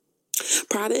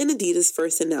 Prada and Adidas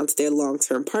first announced their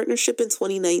long-term partnership in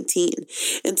 2019,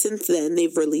 and since then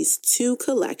they've released 2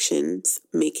 collections,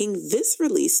 making this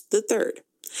release the third.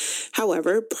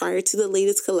 However, prior to the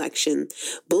latest collection,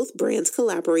 both brands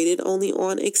collaborated only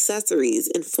on accessories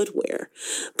and footwear,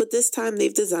 but this time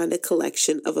they've designed a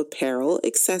collection of apparel,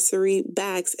 accessory,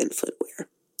 bags, and footwear.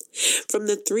 From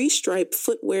the 3-stripe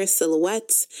footwear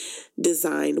silhouettes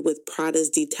designed with Prada's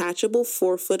detachable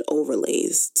 4-foot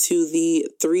overlays to the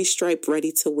 3-stripe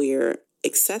ready-to-wear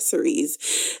accessories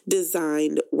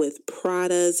designed with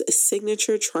Prada's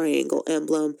signature triangle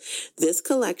emblem, this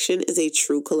collection is a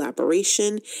true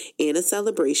collaboration and a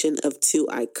celebration of 2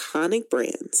 iconic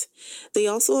brands. They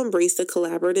also embrace the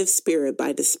collaborative spirit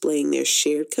by displaying their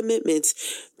shared commitments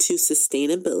to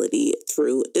sustainability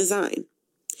through design.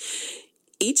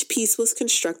 Each piece was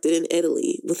constructed in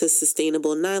Italy with a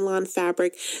sustainable nylon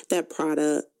fabric that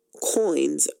Prada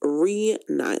coins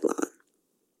Re-Nylon.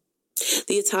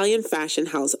 The Italian fashion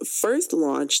house first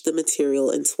launched the material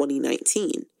in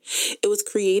 2019. It was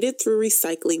created through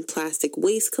recycling plastic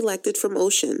waste collected from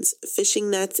oceans,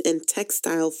 fishing nets, and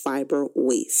textile fiber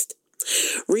waste.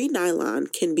 Re-Nylon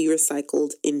can be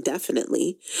recycled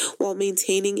indefinitely while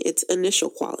maintaining its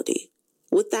initial quality.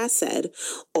 With that said,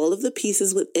 all of the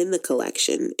pieces within the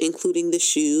collection, including the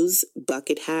shoes,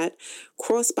 bucket hat,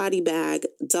 crossbody bag,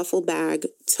 duffel bag,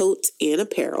 tote, and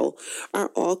apparel,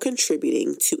 are all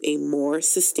contributing to a more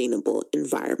sustainable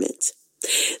environment.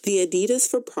 The Adidas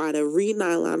for Prada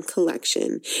Re-Nylon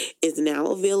collection is now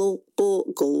available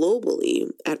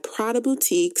globally at Prada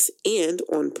boutiques and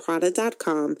on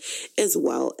Prada.com as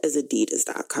well as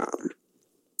Adidas.com.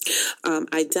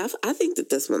 I think that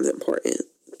this one's important.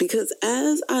 Because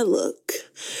as I look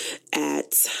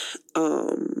at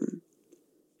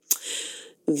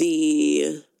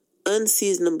the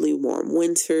unseasonably warm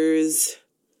winters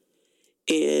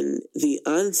and the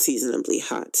unseasonably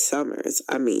hot summers,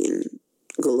 I mean,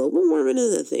 global warming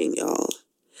is a thing, y'all.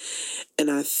 And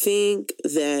I think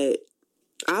that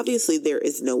obviously there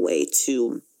is no way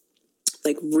to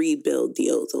rebuild the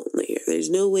ozone layer.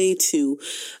 There's no way to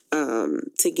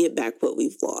get back what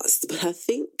we've lost. But I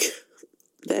think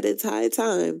that it's high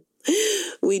time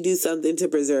we do something to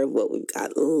preserve what we've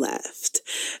got left.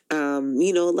 A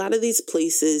lot of these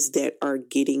places that are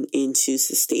getting into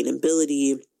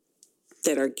sustainability,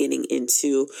 that are getting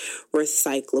into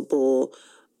recyclable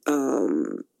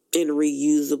and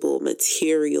reusable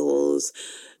materials,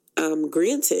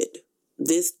 granted,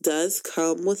 this does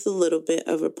come with a little bit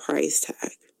of a price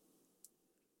tag.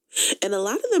 And a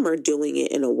lot of them are doing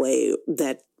it in a way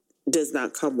that does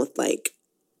not come with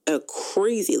a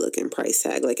crazy looking price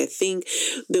tag. Like, I think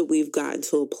that we've gotten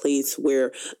to a place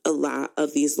where a lot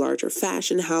of these larger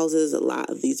fashion houses, a lot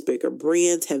of these bigger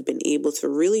brands have been able to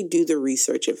really do the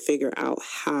research and figure out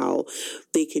how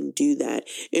they can do that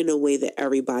in a way that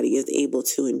everybody is able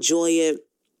to enjoy it,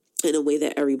 in a way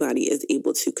that everybody is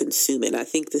able to consume it. I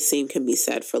think the same can be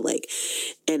said for like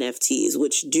NFTs,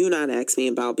 which do not ask me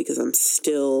about because I'm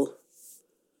still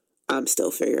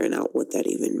figuring out what that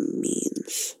even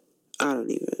means. I don't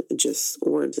even, just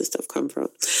words and stuff come from.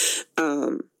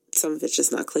 Some of it's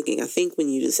just not clicking. I think when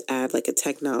you just add like a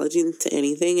technology to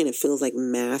anything and it feels like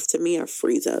math to me, I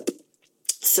freeze up.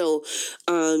 So,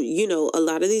 a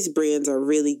lot of these brands are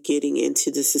really getting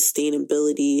into the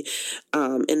sustainability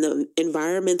and the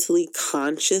environmentally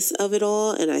conscious of it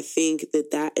all. And I think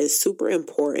that is super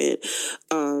important,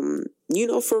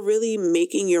 for really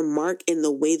making your mark in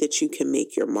the way that you can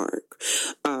make your mark.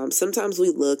 Sometimes we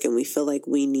look and we feel like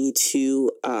we need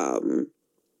to,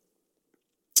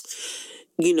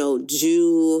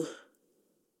 do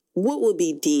what would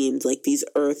be deemed like these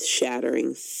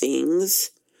earth-shattering things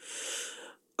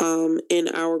in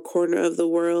our corner of the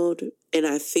world. And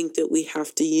I think that we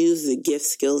have to use the gifts,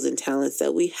 skills, and talents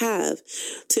that we have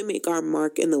to make our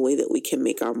mark in the way that we can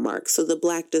make our mark. So the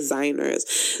Black designers,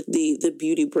 the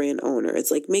beauty brand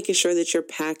owners, like making sure that your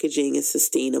packaging is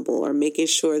sustainable or making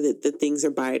sure that the things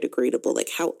are biodegradable, like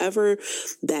however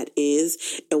that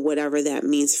is and whatever that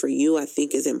means for you, I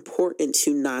think is important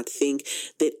to not think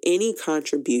that any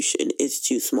contribution is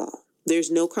too small.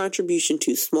 There's no contribution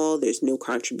too small. There's no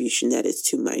contribution that is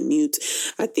too minute.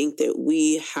 I think that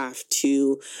we have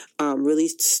to really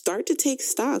start to take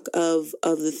stock of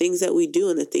the things that we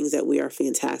do and the things that we are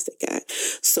fantastic at.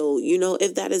 So,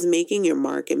 if that is making your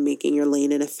mark and making your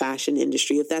lane in a fashion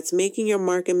industry, if that's making your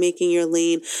mark and making your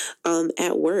lane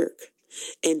at work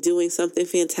and doing something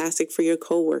fantastic for your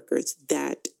coworkers,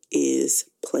 that is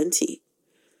plenty.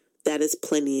 That is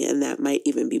plenty, and that might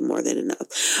even be more than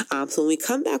enough. So when we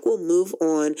come back, we'll move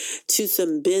on to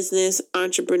some business,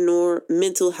 entrepreneur,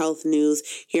 mental health news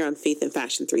here on Faith and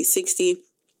Fashion 360.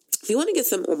 If you want to get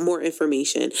some more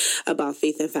information about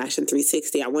Faith and Fashion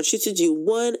 360, I want you to do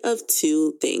one of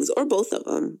two things, or both of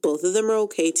them. Both of them are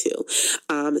okay too.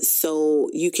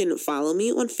 So you can follow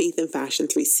me on Faith and Fashion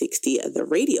 360, the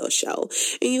radio show,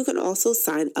 and you can also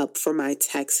sign up for my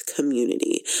text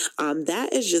community.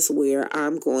 That is just where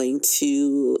I'm going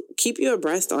to keep you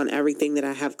abreast on everything that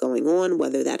I have going on,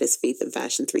 whether that is Faith and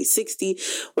Fashion 360,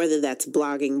 whether that's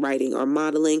blogging, writing, or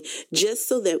modeling, just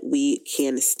so that we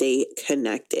can stay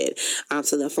connected.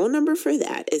 So the phone number for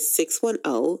that is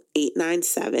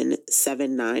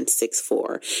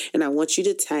 610-897-7964. And I want you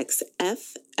to text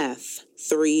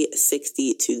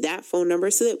FF360 to that phone number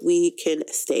so that we can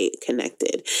stay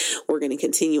connected. We're going to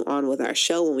continue on with our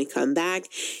show. When we come back,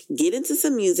 get into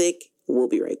some music. We'll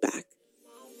be right back.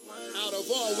 Out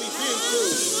of all we've been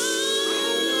through,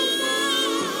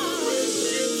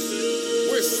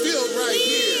 we're still right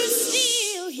here.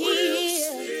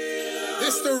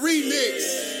 This the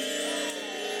remix.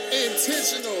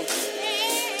 Intentional.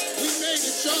 We made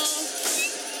it, y'all.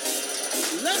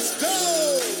 Let's go.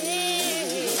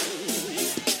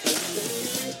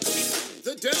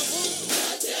 The devil,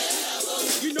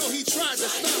 he tried to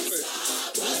stop it,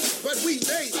 but we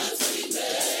made it.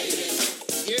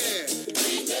 Yeah.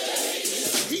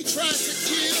 He tried to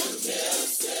kill,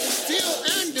 steal,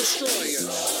 and destroy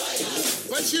us.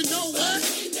 But you know what?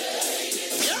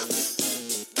 Yeah.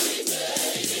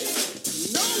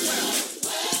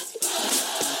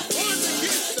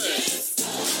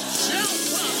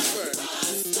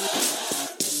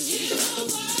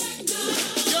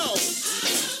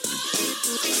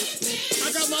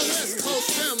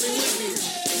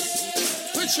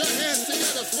 Put your hands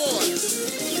together for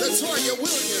Latoya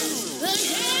Williams. The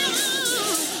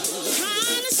devil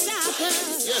trying to stop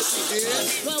us. Yes, he did.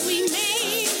 But we made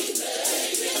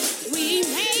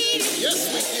it. Yes,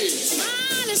 we did.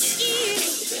 Trying to steal,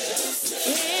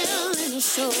 hell and a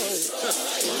sword. But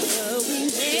we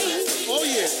made it. Oh,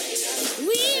 yeah.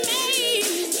 We made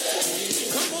it.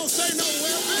 Come on, say no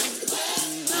weapon.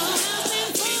 No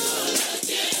weapon formed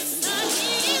against us.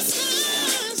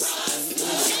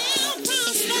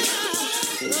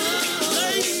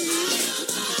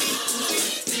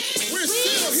 We're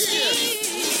still here.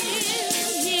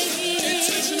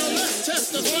 Intentional, let's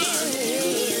testify.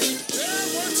 There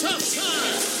were tough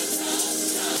times.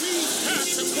 We had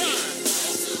to cry.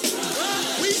 But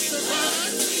we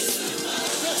survived.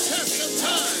 The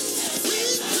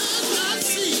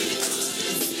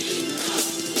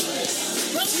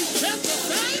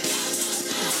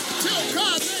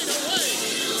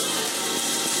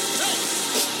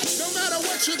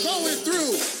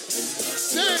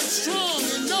strong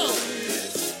and know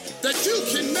that you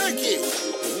can make it.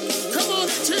 Come on,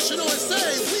 intentional and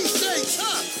say, we stay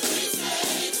tough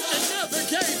and never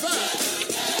gave up.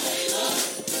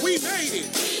 We made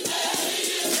it.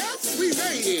 Yes, we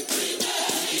made it.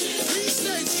 We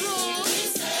stay strong,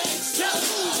 kept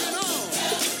moving on.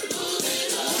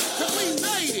 Cause we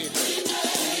made it.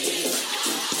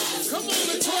 Come on,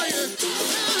 Latoya.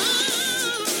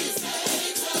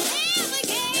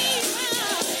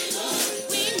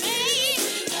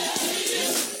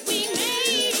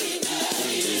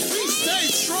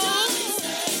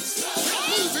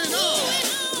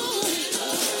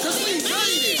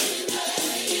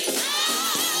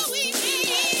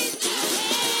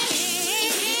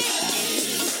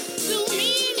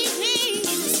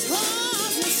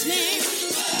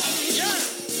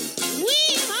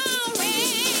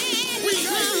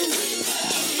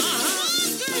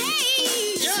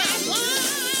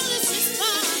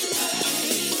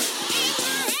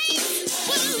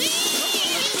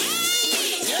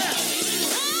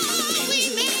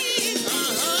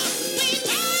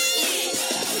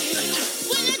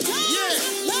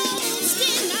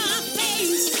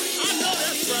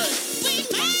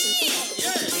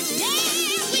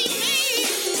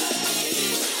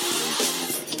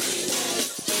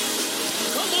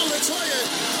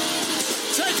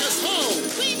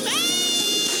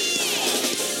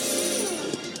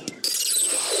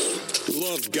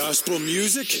 Gospel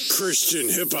music, Christian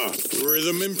hip-hop,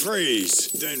 rhythm and praise.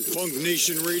 Then Funk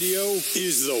Nation Radio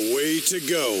is the way to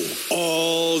go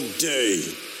all day.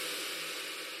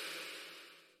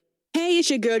 Hey, it's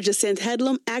your girl Jacinthe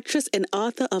Headlam, actress and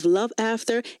author of Love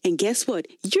After. And guess what?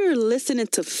 You're listening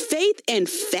to Faith and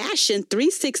Fashion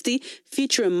 360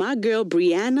 featuring my girl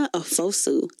Brianna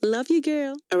Afosu. Love you,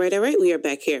 girl. All right. We are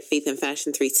back here at Faith and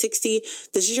Fashion 360.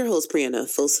 This is your host, Brianna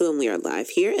Afosu, and we are live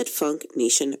here at Funk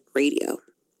Nation Radio.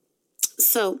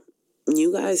 So,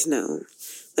 you guys know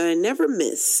that I never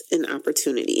miss an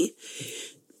opportunity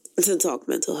to talk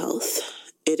mental health.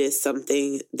 It is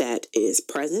something that is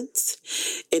present.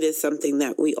 It is something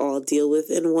that we all deal with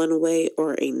in one way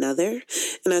or another.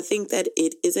 And I think that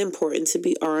it is important to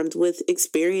be armed with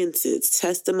experiences,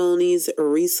 testimonies,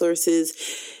 resources,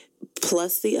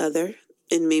 plus the other,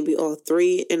 and maybe all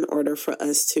three, in order for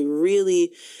us to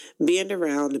really band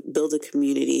around, build a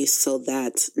community so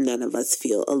that none of us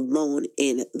feel alone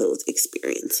in those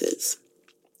experiences.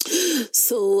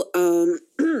 So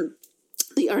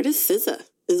the artist SZA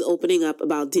is opening up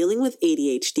about dealing with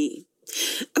ADHD.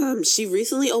 She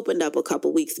recently opened up a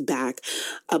couple weeks back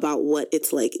about what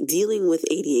it's like dealing with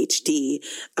ADHD,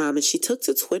 and she took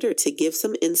to Twitter to give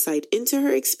some insight into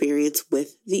her experience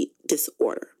with the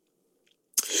disorder.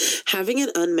 Having an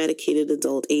unmedicated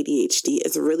adult ADHD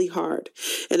is really hard,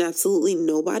 and absolutely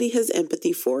nobody has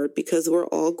empathy for it because we're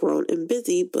all grown and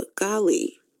busy, but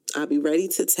golly, I'll be ready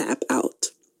to tap out.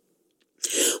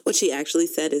 What she actually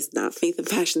said is not Faith and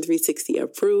Fashion 360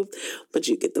 approved, but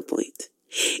you get the point.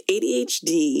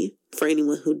 ADHD, for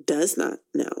anyone who does not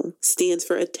know, stands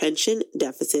for Attention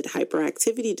Deficit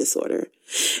Hyperactivity Disorder.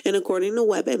 And according to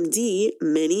WebMD,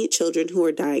 many children who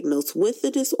are diagnosed with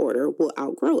the disorder will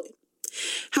outgrow it.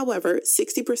 However,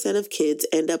 60% of kids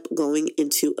end up going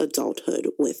into adulthood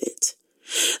with it.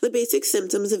 The basic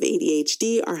symptoms of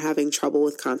ADHD are having trouble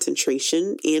with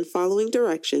concentration and following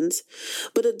directions,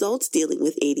 but adults dealing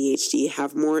with ADHD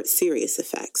have more serious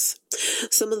effects.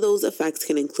 Some of those effects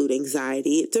can include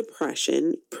anxiety,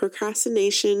 depression,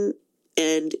 procrastination,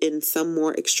 and in some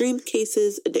more extreme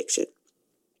cases, addiction.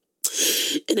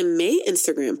 In a May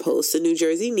Instagram post, a New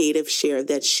Jersey native shared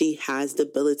that she has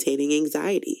debilitating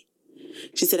anxiety.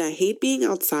 She said, "I hate being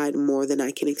outside more than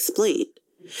I can explain.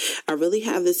 I really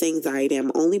have this anxiety.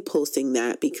 I'm only posting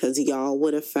that because y'all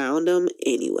would have found them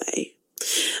anyway."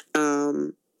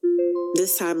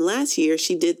 This time last year,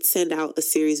 she did send out a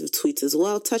series of tweets as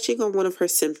well, touching on one of her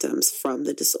symptoms from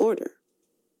the disorder.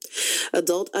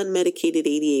 Adult unmedicated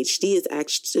ADHD is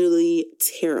actually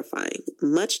terrifying,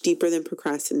 much deeper than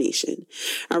procrastination.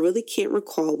 I really can't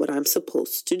recall what I'm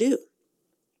supposed to do.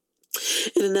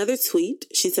 In another tweet,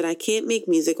 she said, "I can't make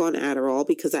music on Adderall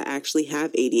because I actually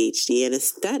have ADHD, and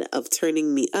instead of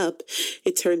turning me up,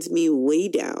 it turns me way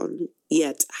down,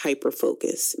 yet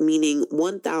hyper-focus, meaning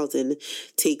 1,000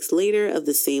 takes later of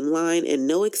the same line and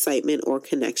no excitement or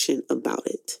connection about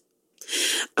it."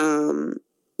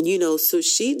 So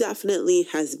she definitely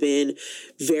has been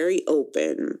very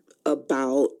open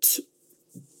about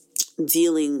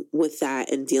dealing with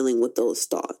that and dealing with those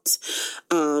thoughts.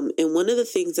 And one of the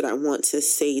things that I want to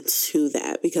say to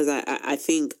that, because I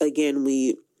think, again,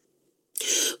 we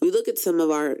look at some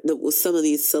of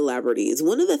these celebrities.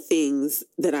 One of the things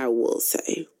that I will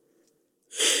say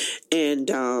And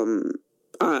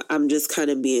I'm just kind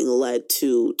of being led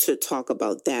to talk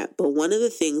about that. But one of the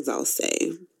things I'll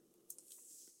say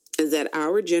is that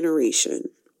our generation,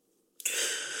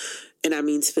 and I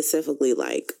mean specifically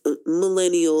like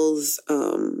millennials,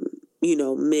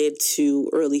 mid to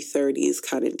early 30s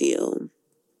kind of deal,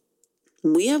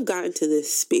 we have gotten to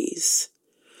this space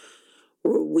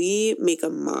where we make a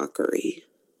mockery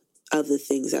of the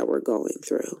things that we're going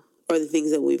through or the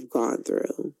things that we've gone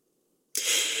through.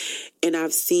 And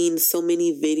I've seen so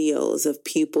many videos of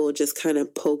people just kind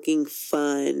of poking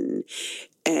fun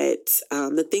at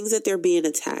the things that they're being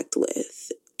attacked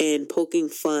with and poking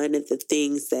fun at the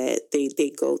things that they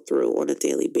go through on a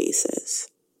daily basis.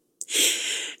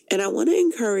 And I want to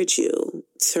encourage you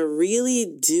to really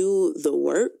do the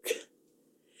work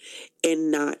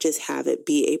and not just have it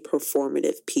be a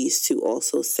performative piece to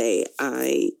also say,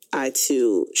 I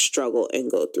too struggle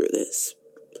and go through this.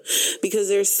 Because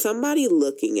there's somebody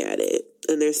looking at it,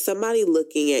 and there's somebody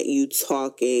looking at you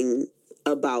talking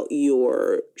about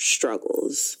your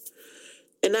struggles.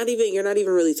 And you're not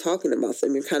even really talking about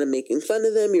them. You're kind of making fun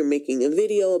of them. You're making a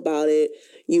video about it.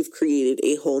 You've created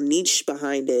a whole niche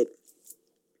behind it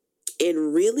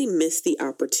and really missed the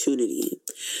opportunity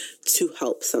to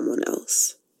help someone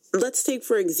else. Let's take,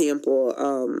 for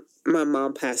example, my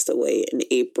mom passed away in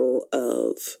April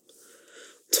of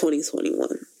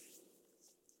 2021.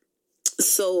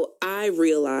 So I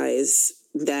realize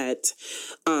that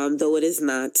though it is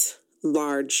not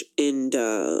large and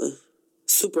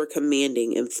super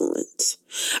commanding influence,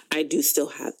 I do still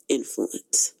have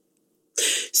influence.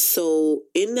 So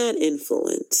in that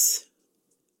influence,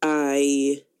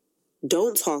 I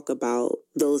don't talk about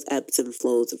those ebbs and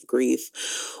flows of grief,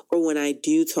 or when I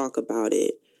do talk about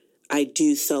it, I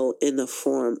do so in the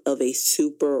form of a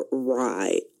super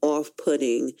wry,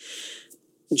 off-putting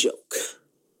joke.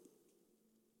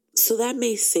 So that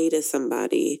may say to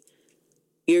somebody,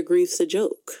 your grief's a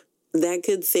joke. That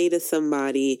could say to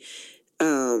somebody,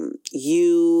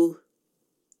 you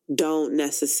don't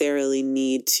necessarily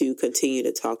need to continue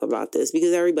to talk about this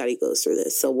because everybody goes through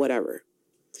this, so whatever.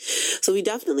 So we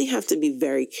definitely have to be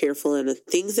very careful in the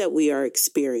things that we are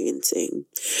experiencing,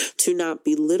 to not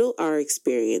belittle our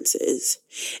experiences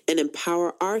and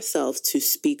empower ourselves to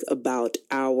speak about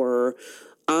our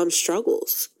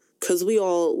struggles. Because we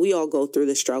all go through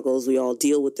the struggles. We all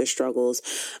deal with the struggles.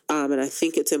 And I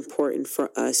think it's important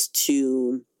for us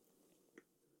to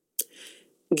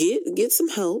get some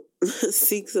help,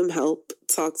 seek some help,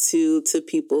 talk to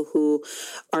people who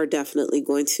are definitely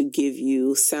going to give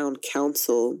you sound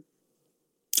counsel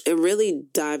and really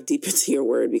dive deep into your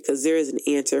word, because there is an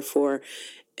answer for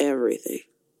everything,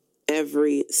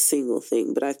 every single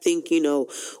thing. But I think,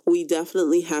 we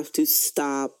definitely have to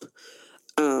stop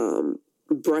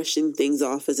brushing things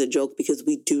off as a joke, because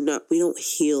we don't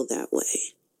heal that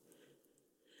way.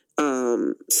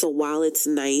 So while it's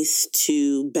nice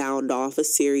to bound off a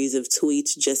series of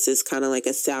tweets just as kind of like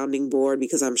a sounding board,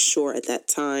 because I'm sure at that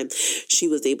time she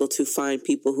was able to find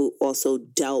people who also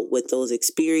dealt with those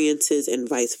experiences and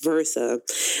vice versa,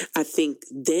 I think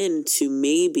then to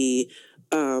maybe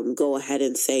go ahead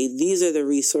and say, these are the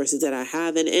resources that I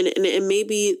have. And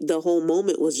maybe the whole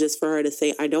moment was just for her to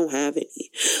say, I don't have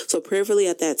any. So prayerfully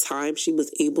at that time, she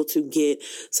was able to get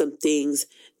some things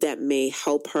that may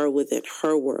help her within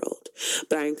her world.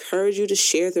 But I encourage you to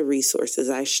share the resources.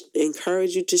 I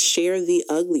encourage you to share the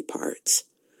ugly parts.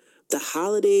 The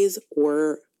holidays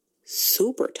were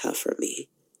super tough for me.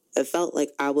 It felt like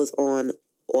I was on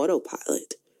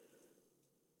autopilot.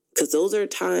 Because those are a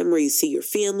time where you see your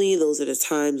family. Those are the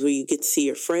times where you get to see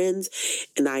your friends.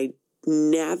 And I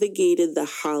navigated the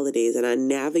holidays, and I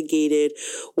navigated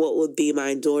what would be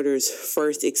my daughter's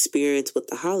first experience with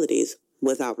the holidays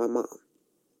without my mom.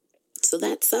 So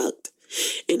that sucked,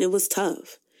 and it was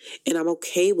tough. And I'm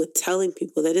okay with telling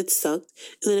people that it sucked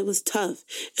and that it was tough,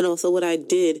 and also what I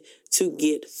did to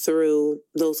get through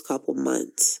those couple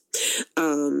months.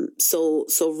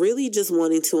 So really just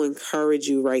wanting to encourage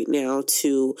you right now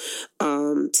to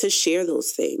share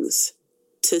those things,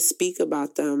 to speak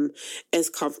about them as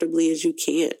comfortably as you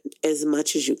can, as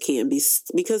much as you can,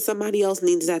 because somebody else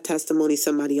needs that testimony,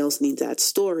 somebody else needs that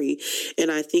story.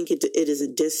 And I think it is a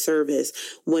disservice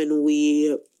when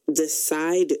we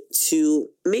decide to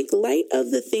make light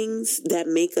of the things that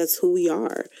make us who we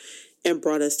are and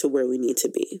brought us to where we need to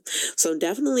be. So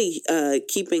definitely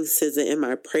keeping SZA in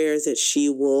my prayers that she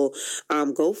will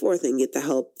go forth and get the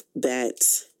help that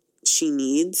she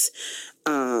needs.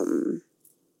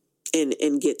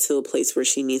 and get to a place where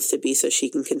she needs to be so she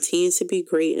can continue to be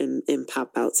great and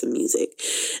pop out some music.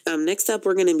 Next up,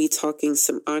 we're going to be talking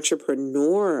some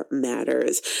entrepreneur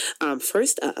matters.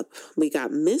 First up, we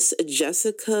got Miss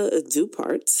Jessica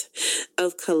Dupart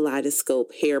of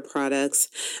Kaleidoscope Hair Products.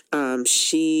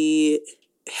 She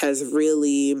has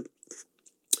really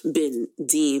been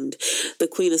deemed the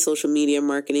queen of social media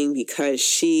marketing because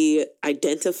she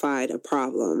identified a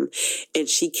problem and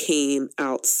she came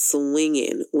out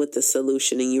swinging with the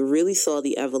solution. And you really saw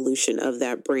the evolution of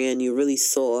that brand. You really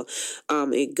saw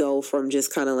it go from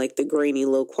just kind of like the grainy,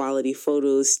 low quality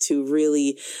photos to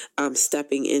really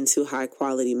stepping into high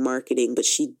quality marketing. But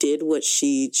she did what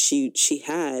she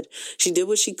had. She did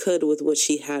what she could with what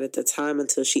she had at the time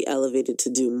until she elevated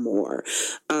to do more.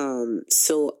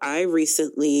 So I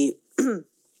recently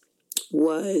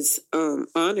was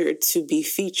honored to be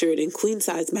featured in Queen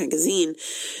Size Magazine,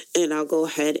 and I'll go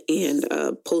ahead and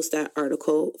post that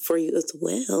article for you as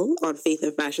well on Faith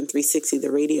and Fashion 360, the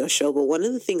radio show. But one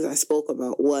of the things I spoke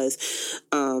about was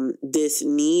this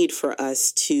need for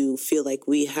us to feel like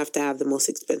we have to have the most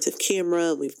expensive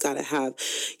camera. We've got to have,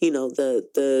 we've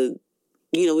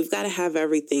got to have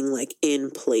everything like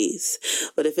in place.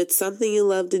 But if it's something you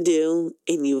love to do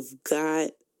and you've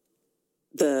got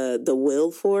the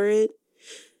will for it,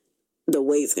 the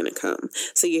way's going to come.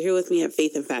 So you're here with me at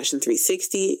Faith and Fashion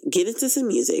 360. Get into some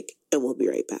music and we'll be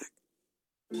right back.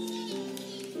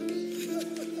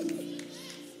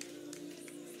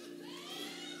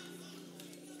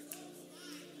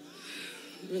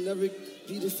 We'll never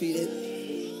be defeated.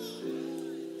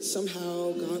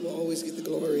 Somehow God will always get the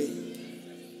glory.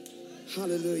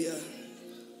 Hallelujah.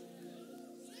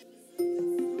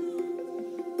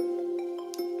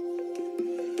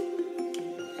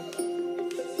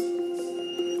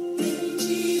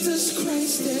 Jesus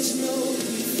Christ, there's no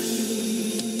defeat.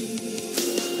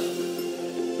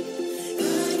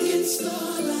 Against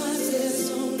all odds, there's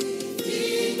only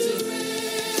victory.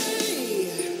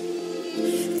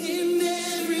 In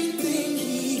everything,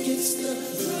 he gets the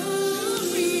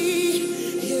glory.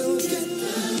 He'll get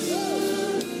the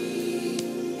glory.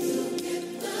 He'll get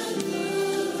the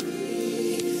glory.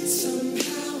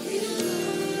 Somehow he'll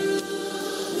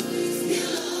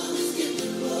always get the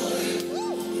glory.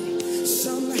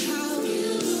 Somehow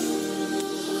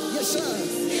yes, sir.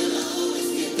 He'll always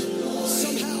get the glory.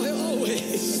 Somehow he'll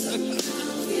always.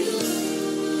 Somehow he'll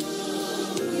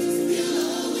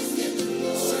always get the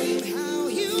glory. Somehow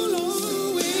he'll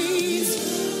always.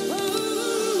 Oh,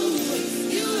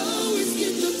 he'll always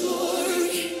get the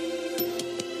glory.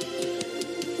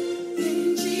 In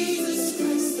Jesus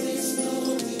Christ, there's no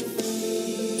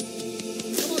defeat.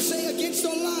 Come on, say against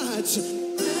all odds.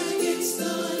 Against all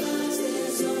odds,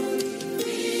 there's only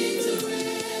victory.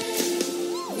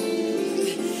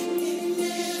 In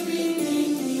everything,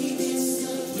 he gets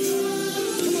the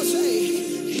glory. Come on, say,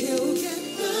 he'll get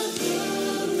the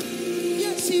glory.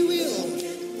 Yes, he will.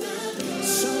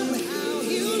 Somehow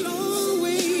he'll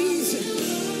always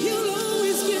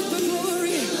get the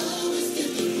glory.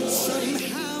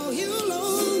 Somehow he'll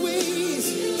always,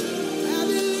 I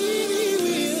believe he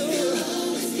will.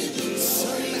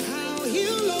 Somehow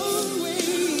he'll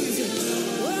always,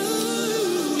 oh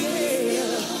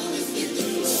yeah.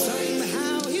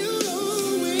 Somehow he'll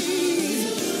always,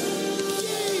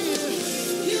 yeah.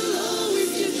 He'll always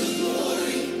get the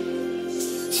glory.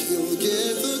 He'll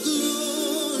get the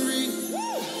glory.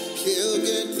 He'll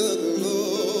get the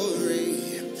glory.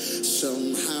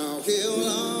 Somehow he'll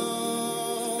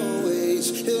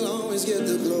always get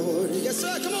the glory. Yes,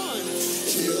 sir, come on.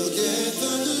 He'll get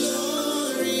the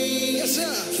glory. Yes,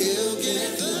 sir. He'll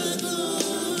get the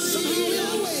glory. Somehow he'll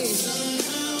always.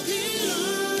 Somehow he'll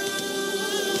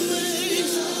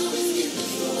always get the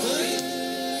glory.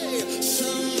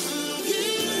 Somehow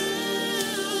he'll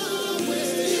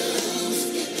always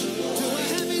get the glory. Do I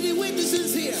have any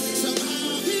witnesses here?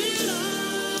 Somehow he'll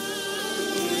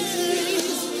always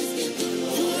get the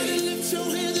glory. You want to lift your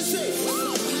hand and say,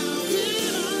 somehow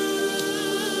he'll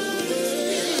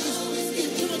always get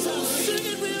the glory. Sing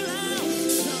it real loud.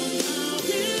 Somehow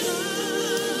he'll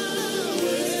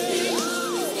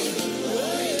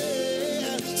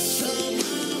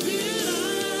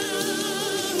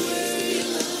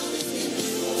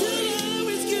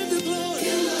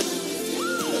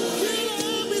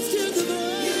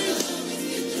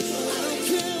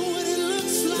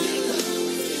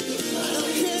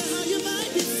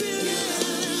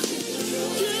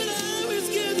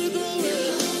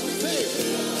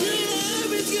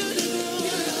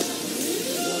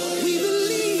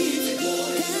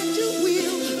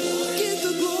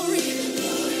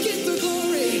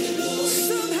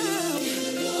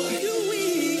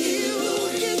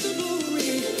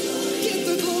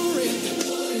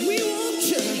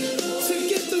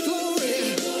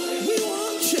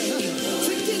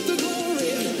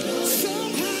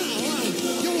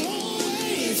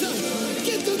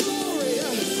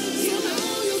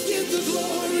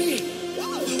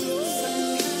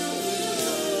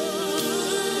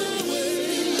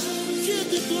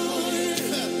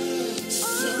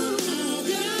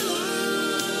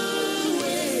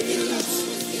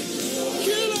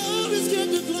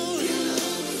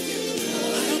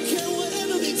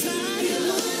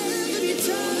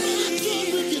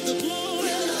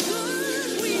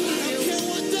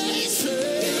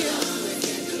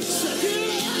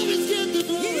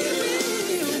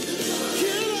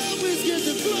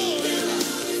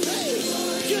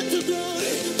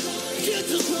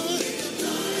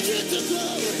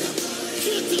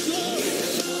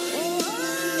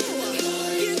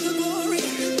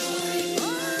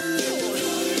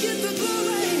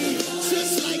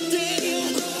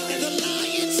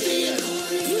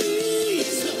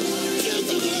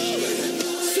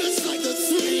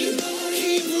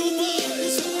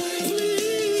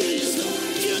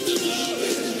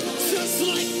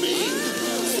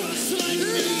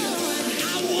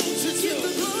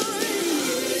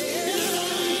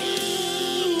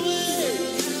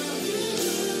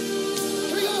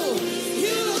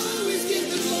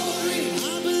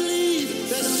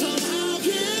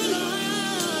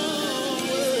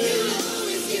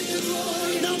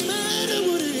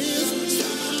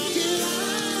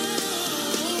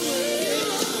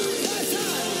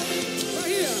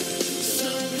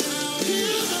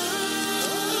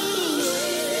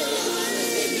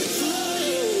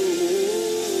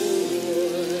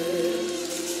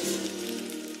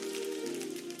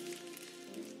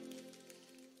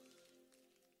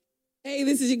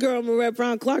this is your girl, Marette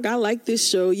Brown Clark. I like this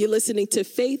show. You're listening to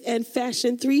Faith and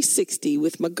Fashion 360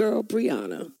 with my girl,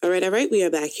 Brianna. All right. We are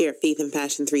back here at Faith and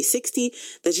Fashion 360.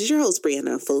 This is your host,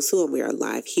 Brianna Fosu, and we are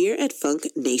live here at Funk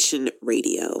Nation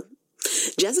Radio.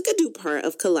 Jessica Dupart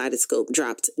of Kaleidoscope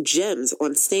dropped gems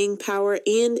on staying power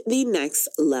and the next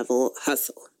level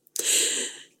hustle.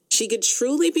 She could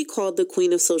truly be called the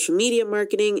queen of social media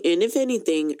marketing, and if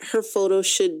anything, her photo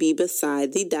should be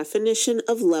beside the definition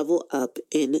of level up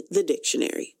in the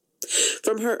dictionary.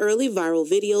 From her early viral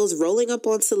videos rolling up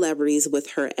on celebrities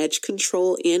with her edge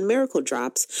control and miracle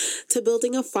drops, to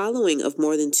building a following of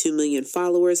more than 2 million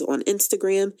followers on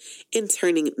Instagram and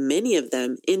turning many of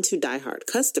them into diehard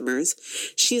customers,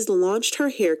 she's launched her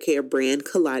hair care brand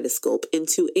Kaleidoscope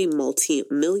into a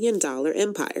multi-million-dollar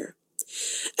empire.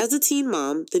 As a teen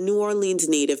mom, the New Orleans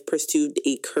native pursued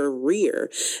a career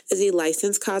as a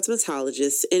licensed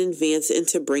cosmetologist and advanced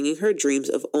into bringing her dreams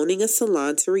of owning a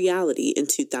salon to reality in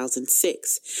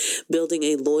 2006, building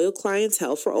a loyal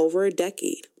clientele for over a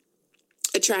decade.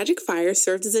 A tragic fire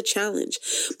served as a challenge,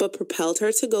 but propelled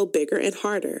her to go bigger and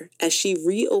harder as she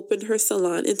reopened her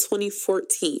salon in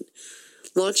 2014,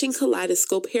 launching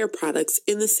Kaleidoscope hair products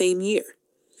in the same year.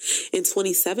 In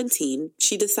 2017,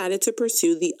 she decided to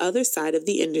pursue the other side of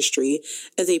the industry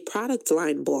as a product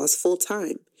line boss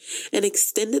full-time and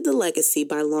extended the legacy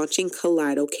by launching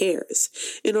Kaleido Cares,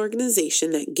 an organization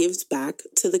that gives back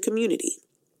to the community.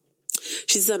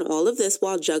 She's done all of this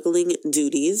while juggling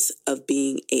duties of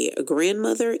being a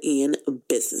grandmother and a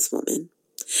businesswoman.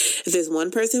 If there's one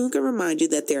person who can remind you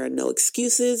that there are no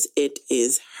excuses, it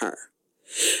is her.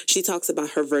 She talks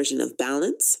about her version of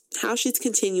balance, how she's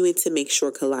continuing to make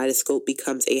sure Kaleidoscope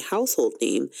becomes a household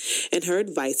name, and her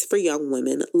advice for young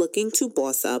women looking to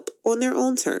boss up on their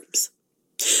own terms.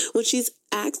 When she's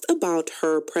asked about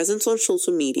her presence on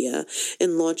social media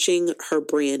and launching her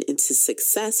brand into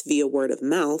success via word of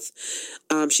mouth,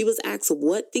 she was asked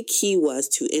what the key was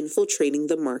to infiltrating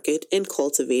the market and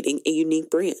cultivating a unique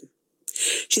brand.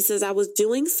 She says, I was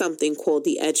doing something called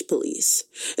the Edge Police,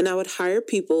 and I would hire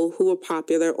people who were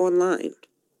popular online.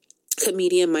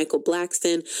 Comedian Michael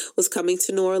Blackston was coming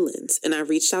to New Orleans, and I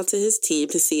reached out to his team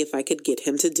to see if I could get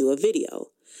him to do a video.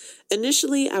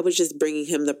 Initially, I was just bringing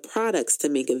him the products to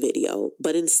make a video,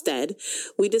 but instead,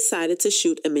 we decided to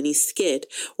shoot a mini skit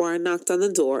where I knocked on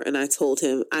the door and I told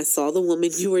him I saw the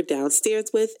woman you were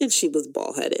downstairs with and she was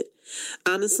bald-headed.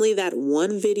 Honestly, that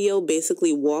one video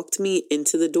basically walked me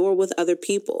into the door with other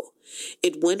people.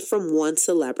 It went from one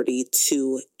celebrity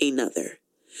to another.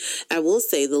 I will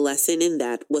say the lesson in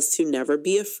that was to never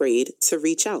be afraid to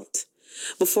reach out.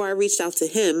 Before I reached out to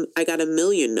him, I got a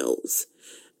million no's.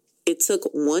 It took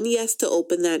one yes to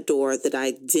open that door that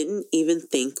I didn't even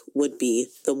think would be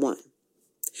the one.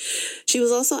 She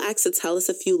was also asked to tell us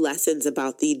a few lessons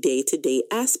about the day-to-day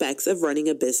aspects of running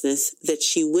a business that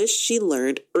she wished she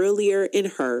learned earlier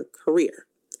in her career.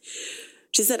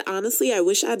 She said, honestly, I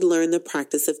wish I'd learned the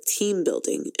practice of team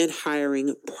building and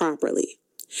hiring properly.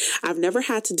 I've never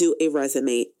had to do a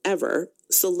resume ever,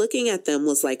 so looking at them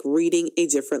was like reading a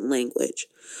different language.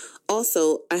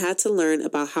 Also, I had to learn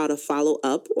about how to follow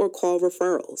up or call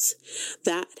referrals.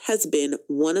 That has been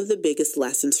one of the biggest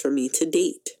lessons for me to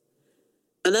date.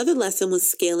 Another lesson was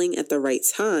scaling at the right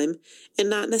time and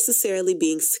not necessarily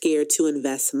being scared to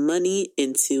invest money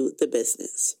into the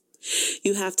business.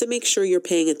 You have to make sure you're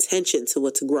paying attention to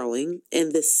what's growing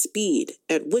and the speed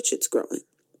at which it's growing.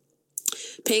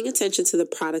 Paying attention to the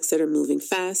products that are moving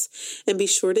fast and be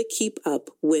sure to keep up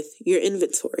with your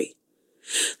inventory.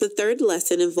 The third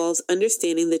lesson involves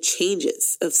understanding the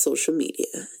changes of social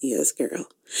media. Yes, girl.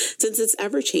 Since it's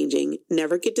ever changing,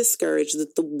 never get discouraged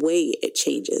with the way it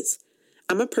changes.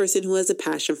 I'm a person who has a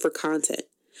passion for content.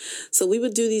 So we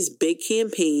would do these big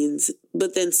campaigns,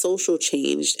 but then social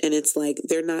changed and it's like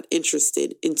they're not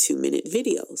interested in 2-minute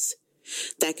videos.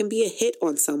 That can be a hit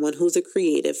on someone who's a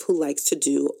creative who likes to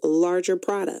do larger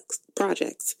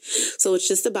projects. So it's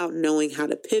just about knowing how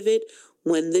to pivot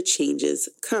when the changes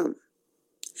come.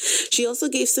 She also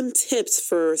gave some tips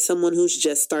for someone who's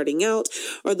just starting out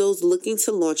or those looking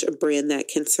to launch a brand that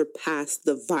can surpass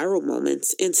the viral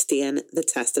moments and stand the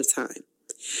test of time.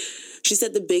 She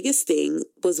said the biggest thing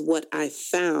was what I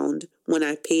found when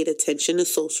I paid attention to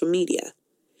social media.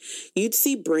 You'd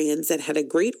see brands that had a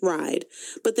great ride,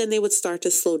 but then they would start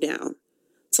to slow down.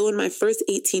 So in my first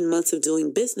 18 months of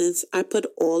doing business, I put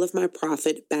all of my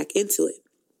profit back into it.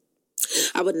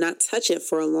 I would not touch it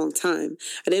for a long time.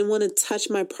 I didn't want to touch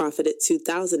my profit at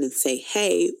 $2,000 and say,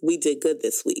 hey, we did good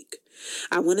this week.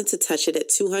 I wanted to touch it at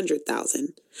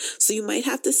 $200,000. So you might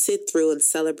have to sit through and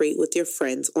celebrate with your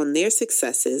friends on their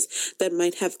successes that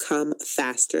might have come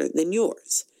faster than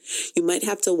yours. You might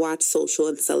have to watch social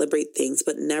and celebrate things,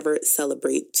 but never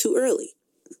celebrate too early.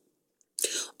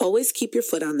 Always keep your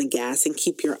foot on the gas and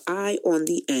keep your eye on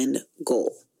the end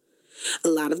goal. A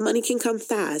lot of money can come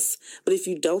fast, but if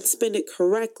you don't spend it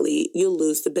correctly, you'll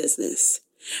lose the business.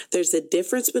 There's a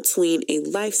difference between a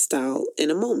lifestyle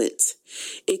and a moment.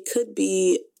 It could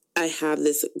be, I have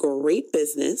this great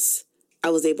business. I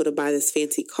was able to buy this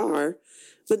fancy car,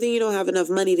 but then you don't have enough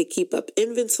money to keep up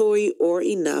inventory or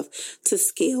enough to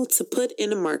scale to put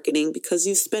into marketing because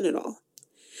you spent it all.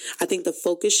 I think the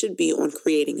focus should be on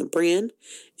creating a brand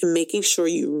and making sure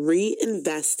you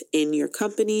reinvest in your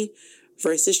company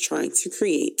versus trying to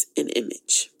create an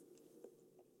image.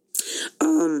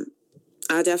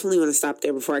 I definitely want to stop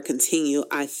there before I continue.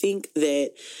 I think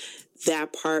that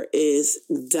part is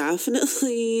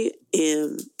definitely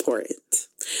important.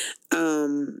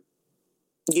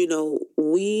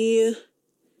 We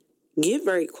get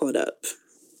very caught up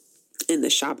in the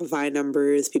Shopify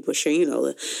numbers. People share,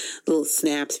 the little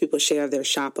snaps. People share their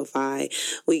Shopify.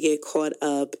 We get caught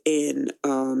up in,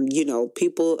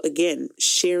 people, again,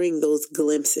 sharing those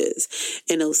glimpses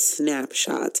and those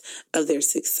snapshots of their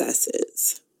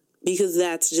successes. Because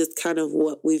that's just kind of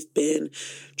what we've been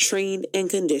trained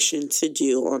and conditioned to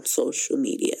do on social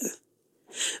media.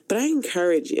 But I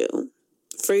encourage you,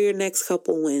 for your next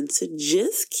couple wins, to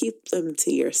just keep them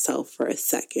to yourself for a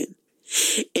second.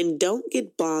 And don't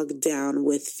get bogged down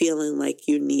with feeling like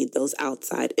you need those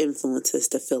outside influences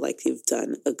to feel like you've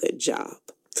done a good job.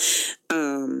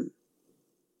 And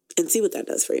see what that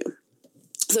does for you.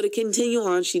 So to continue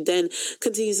on, she then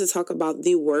continues to talk about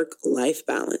the work-life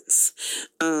balance.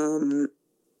 One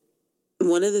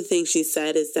of the things she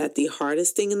said is that the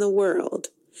hardest thing in the world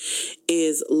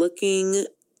is looking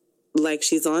like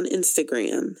she's on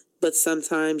Instagram, but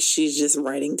sometimes she's just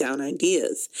writing down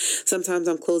ideas. Sometimes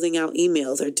I'm closing out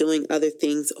emails or doing other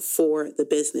things for the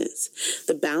business.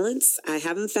 The balance, I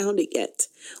haven't found it yet.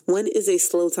 When is a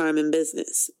slow time in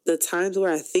business? The times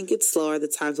where I think it's slow are the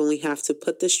times when we have to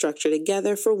put the structure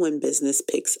together for when business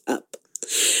picks up.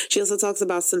 She also talks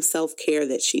about some self-care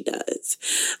that she does.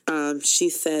 She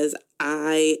says,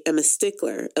 I am a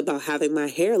stickler about having my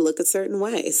hair look a certain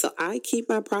way, so I keep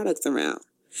my products around.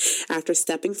 After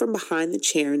stepping from behind the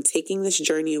chair and taking this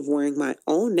journey of wearing my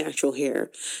own natural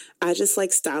hair, I just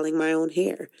like styling my own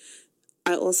hair.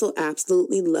 I also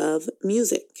absolutely love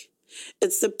music.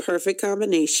 It's the perfect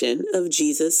combination of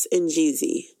Jesus and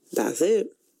Jeezy. That's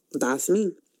it. That's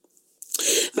me.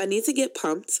 If I need to get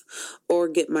pumped or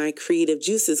get my creative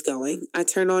juices going, I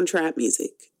turn on trap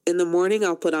music. In the morning,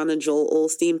 I'll put on a Joel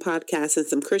Osteen podcast and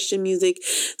some Christian music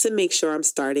to make sure I'm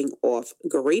starting off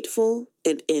grateful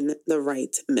and in the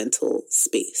right mental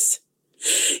space.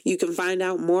 You can find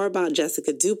out more about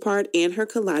Jessica Dupart and her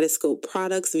Kaleidoscope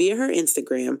products via her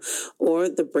Instagram or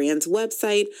the brand's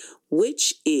website,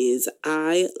 which is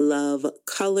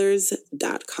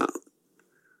ilovecolors.com.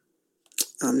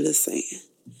 I'm just saying.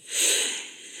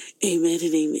 Amen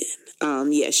and amen.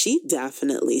 She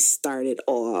definitely started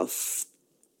off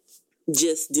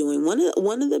just doing one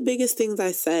of the biggest things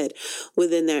I said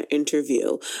within that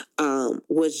interview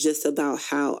was just about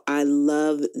how I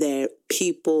love that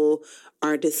people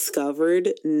are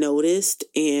discovered, noticed,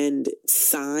 and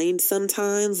signed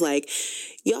sometimes. Like,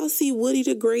 y'all see Woody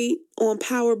the Great on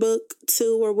Power Book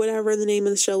 2 or whatever the name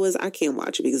of the show is. I can't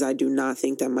watch it because I do not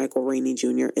think that Michael Rainey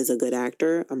Jr. is a good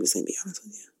actor. I'm just going to be honest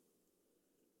with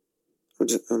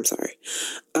you. I'm sorry.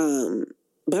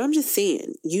 But I'm just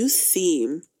saying, you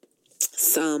see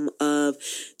some of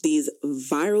these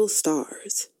viral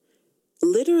stars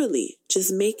literally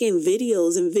just making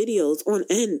videos on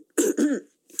end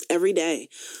every day,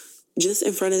 just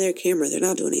in front of their camera. They're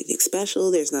not doing anything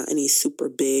special. There's not any super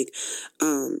big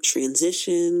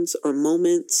transitions or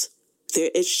moments.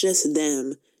 It's just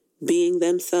them being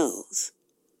themselves.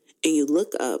 And you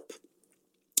look up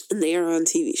and they are on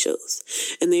TV shows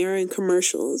and they are in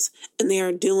commercials and they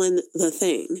are doing the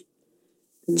thing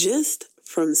just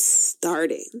from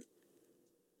starting.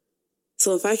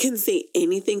 So if I can say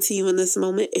anything to you in this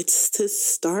moment, it's to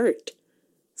start.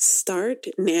 Start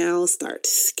now, start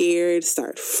scared,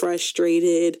 start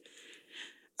frustrated.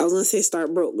 I was going to say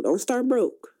start broke. Don't start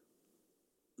broke.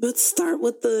 But start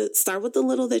with the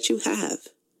little that you have.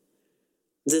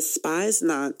 Despise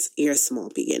not your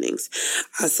small beginnings.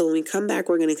 So when we come back,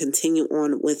 we're going to continue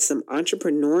on with some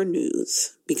entrepreneur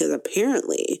news, because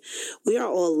apparently we are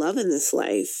all loving this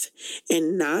life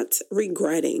and not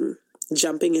regretting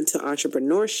jumping into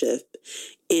entrepreneurship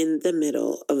in the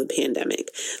middle of a pandemic.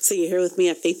 So you're here with me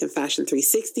at Faith and Fashion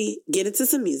 360. Get into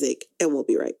some music and we'll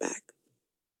be right back.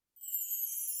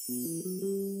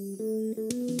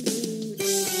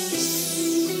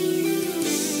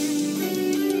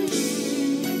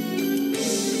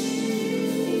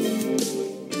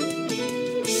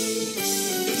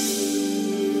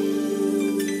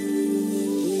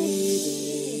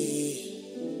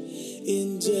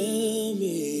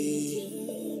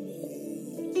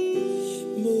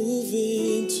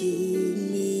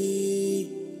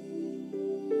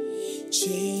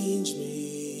 Change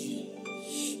me,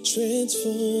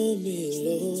 transform me,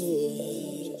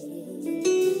 Lord.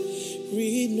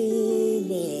 Renew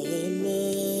my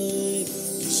mind.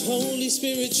 'Cause Holy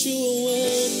Spirit, you are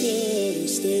welcome.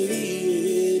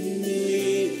 Stay in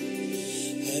me.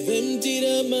 I've emptied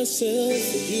out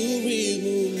myself, and you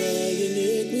remove my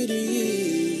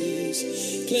iniquities.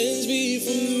 Cleanse me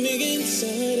from the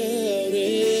inside out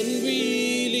and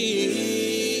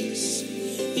release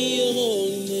your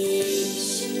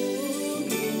holiness.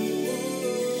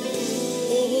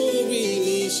 Oh,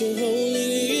 release your holiness.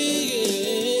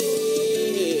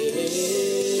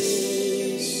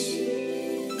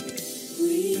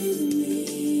 Breathe me,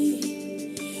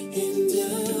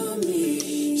 endow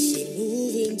me. Say,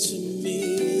 move into me,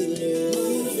 Lord.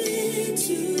 Move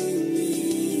into me.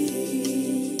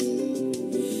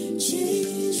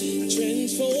 Change,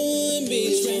 transform me,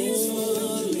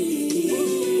 transform me.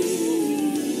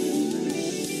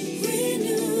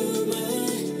 Renew my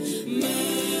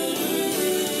mind.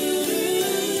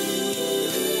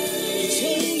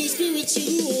 Holy Spirit,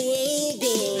 you are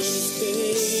welcome.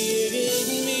 Stay in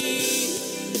me.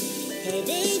 I've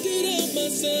emptied out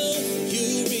myself. You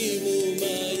remove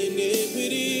my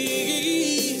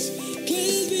iniquities.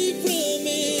 Cleanse me from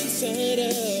inside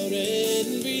out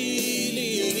and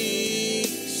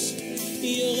release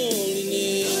your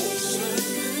holiness.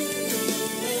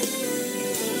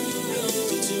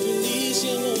 To release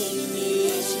your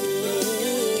holiness.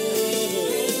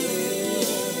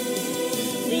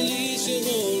 Release your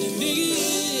holiness.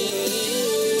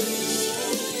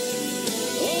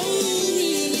 Oh,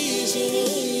 release your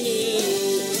holiness.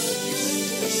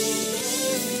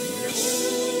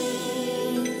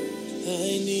 I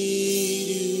need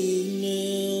you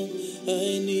now. I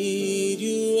need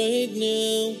you right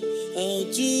now. I'll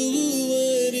do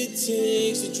what it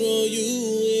takes to draw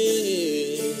you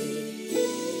in.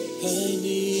 I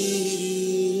need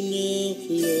you now,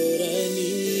 Lord. I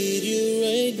need you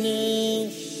right now.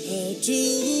 I'll do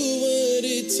what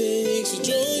it takes to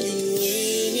draw you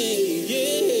in.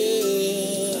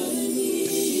 Yeah. I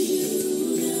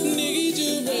need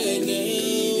you right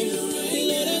now.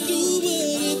 Lord, I do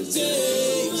what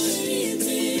it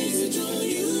takes to draw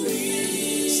you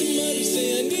in. Somebody say,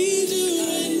 I need you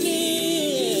right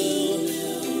now.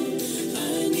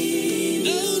 I'll do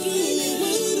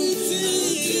what it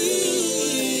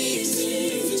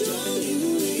takes to draw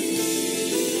you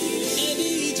in. I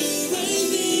need you right now.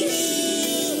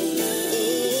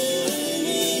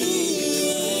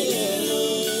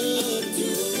 I'll do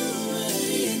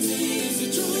what it takes to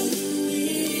draw you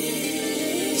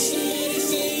in. Somebody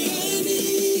say, I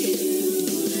need you.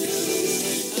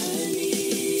 I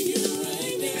need you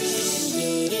right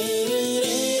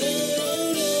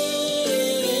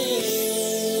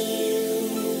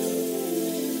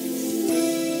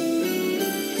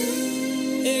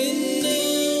And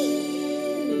now,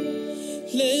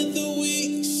 let the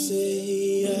weak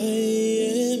say, I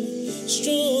am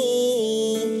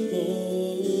strong.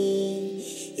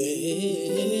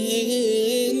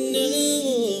 And now,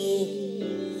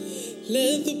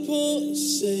 let the poor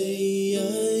say, I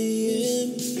am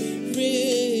rich.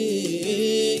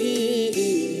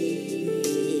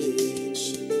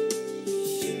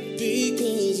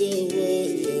 Because of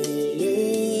what the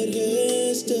Lord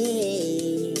has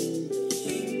done.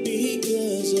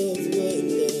 Because of what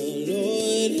the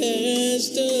Lord has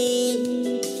done.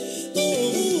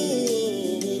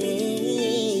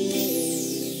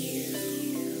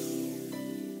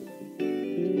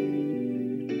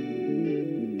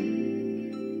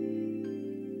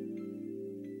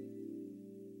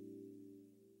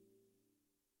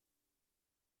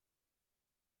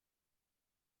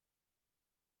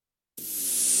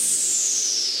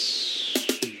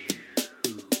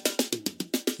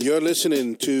 You're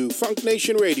listening to Funk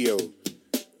Nation Radio,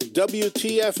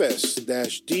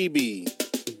 WTFS-DB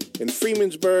in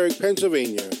Freemansburg,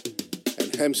 Pennsylvania,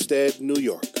 and Hempstead, New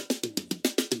York.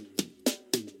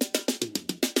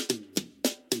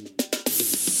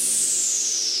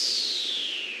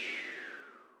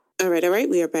 All right.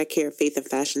 We are back here at Faith and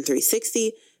Fashion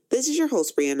 360. This is your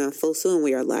host, Brianna Fosu, and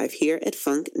we are live here at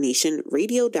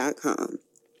FunkNationRadio.com.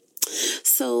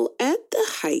 So at the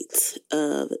height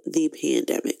of the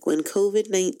pandemic, when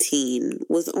COVID-19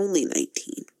 was only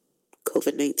 19,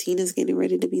 COVID-19 is getting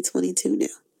ready to be 22 now.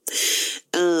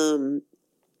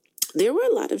 There were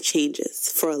a lot of changes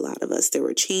for a lot of us. There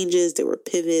were changes, there were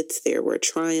pivots, there were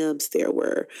triumphs, there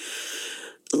were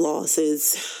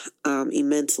losses,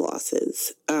 immense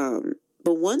losses. But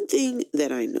one thing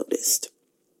that I noticed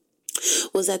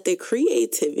was that the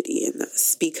creativity in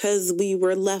us, because we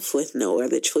were left with no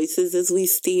other choices as we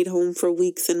stayed home for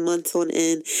weeks and months on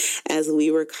end, as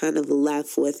we were kind of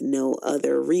left with no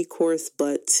other recourse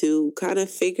but to kind of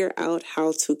figure out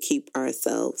how to keep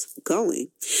ourselves going.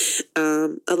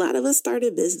 A lot of us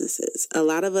started businesses. A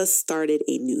lot of us started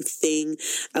a new thing.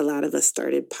 A lot of us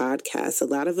started podcasts. A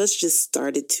lot of us just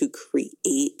started to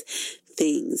create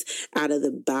things out of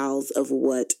the bowels of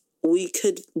what we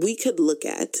could look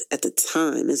at the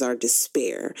time as our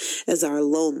despair, as our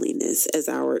loneliness, as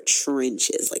our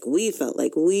trenches. Like, we felt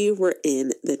like we were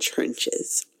in the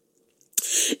trenches.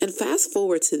 And fast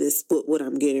forward to this, what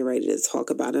I'm getting ready to talk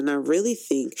about, and I really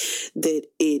think that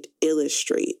it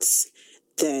illustrates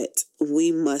that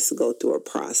we must go through a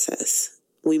process.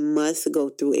 We must go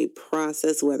through a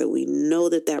process, whether we know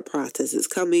that process is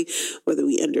coming, whether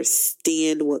we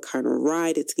understand what kind of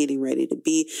ride it's getting ready to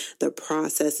be. The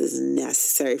process is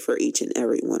necessary for each and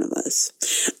every one of us.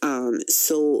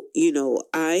 So,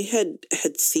 I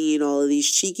had seen all of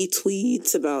these cheeky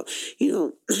tweets about,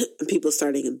 people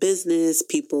starting a business,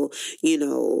 people,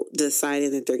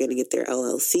 deciding that they're going to get their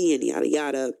LLC and yada,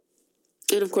 yada.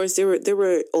 And of course, there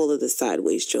were all of the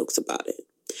sideways jokes about it.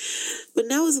 But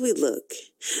now as we look,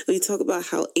 we talk about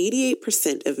how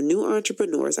 88% of new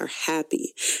entrepreneurs are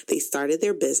happy they started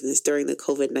their business during the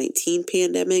COVID-19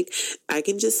 pandemic. I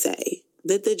can just say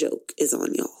that the joke is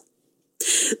on y'all.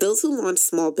 Those who launched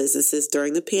small businesses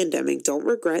during the pandemic don't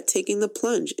regret taking the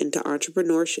plunge into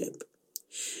entrepreneurship.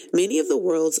 Many of the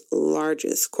world's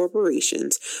largest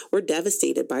corporations were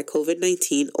devastated by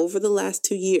COVID-19 over the last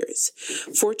 2 years.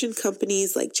 Fortune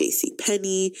companies like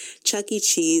JCPenney, Chuck E.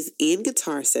 Cheese, and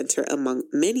Guitar Center, among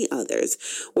many others,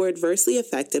 were adversely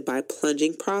affected by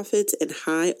plunging profits and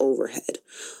high overhead,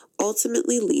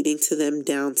 ultimately leading to them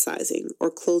downsizing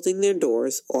or closing their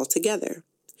doors altogether.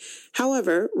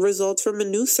 However, results from a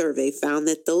new survey found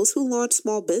that those who launched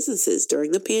small businesses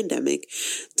during the pandemic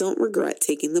don't regret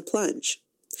taking the plunge.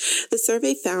 The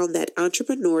survey found that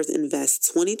entrepreneurs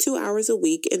invest 22 hours a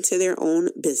week into their own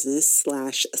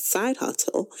business/side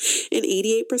hustle, and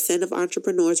 88% of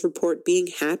entrepreneurs report being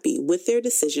happy with their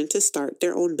decision to start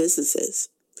their own businesses.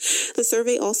 The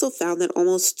survey also found that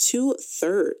almost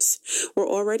 2/3 were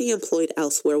already employed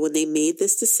elsewhere when they made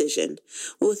this decision,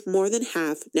 with more than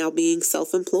half now being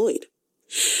self-employed.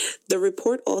 The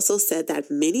report also said that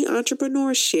many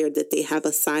entrepreneurs shared that they have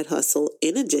a side hustle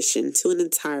in addition to an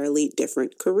entirely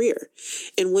different career,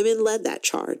 and women led that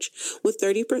charge, with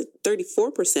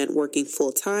 34% working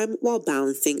full-time while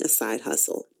balancing a side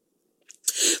hustle.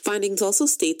 Findings also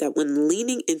state that when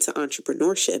leaning into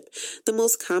entrepreneurship, the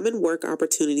most common work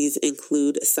opportunities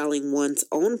include selling one's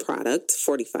own product,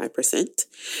 45%,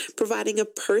 providing a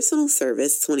personal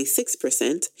service,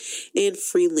 26%, and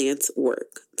freelance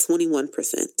work,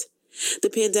 21%. The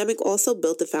pandemic also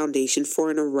built the foundation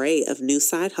for an array of new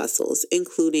side hustles,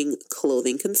 including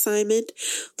clothing consignment,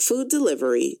 food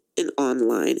delivery, and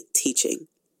online teaching.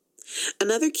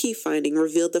 Another key finding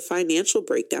revealed the financial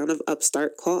breakdown of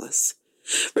upstart costs.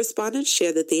 Respondents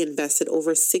shared that they invested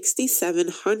over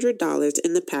 $6,700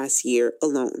 in the past year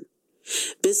alone.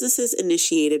 Businesses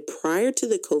initiated prior to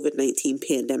the COVID-19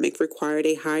 pandemic required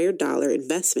a higher dollar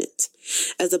investment,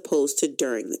 as opposed to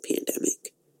during the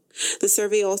pandemic. The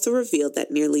survey also revealed that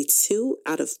nearly 2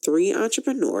 out of 3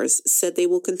 entrepreneurs said they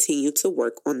will continue to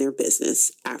work on their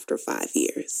business after 5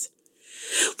 years.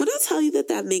 When I tell you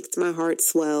that makes my heart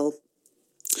swell,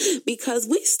 because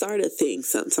we start a thing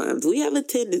sometimes. We have a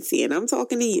tendency, and I'm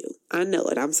talking to you. I know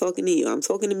it. I'm talking to you. I'm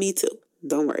talking to me too.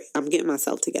 Don't worry. I'm getting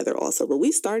myself together also. But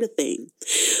we start a thing.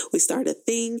 We start a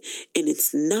thing, and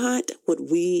it's not what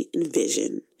we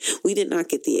envision. We did not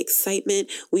get the excitement.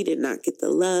 We did not get the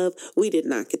love. We did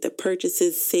not get the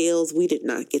purchases, sales. We did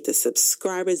not get the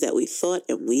subscribers that we thought,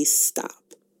 and we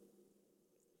stop.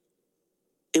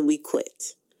 And we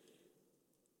quit.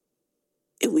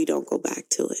 And we don't go back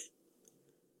to it.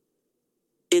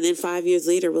 And then 5 years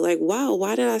later, we're like, wow,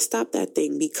 why did I stop that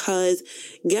thing? Because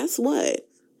guess what?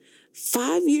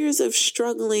 5 years of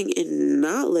struggling and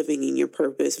not living in your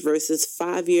purpose versus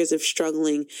 5 years of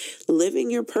struggling, living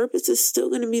your purpose is still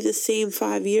going to be the same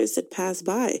 5 years that pass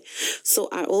by. So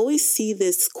I always see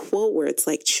this quote where it's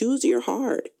like, choose your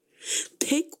hard.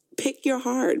 Pick your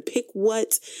hard. Pick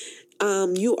what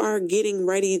you are getting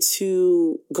ready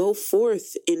to go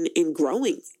forth in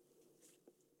growing.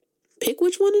 Pick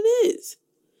which one it is.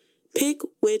 Pick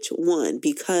which one,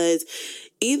 because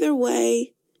either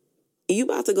way, you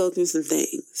about to go through some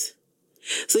things.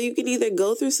 So you can either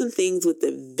go through some things with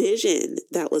the vision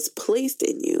that was placed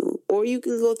in you, or you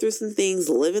can go through some things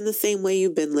living the same way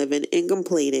you've been living and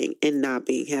complaining and not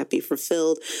being happy,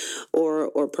 fulfilled,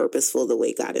 or purposeful the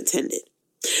way God intended.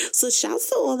 So shouts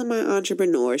to all of my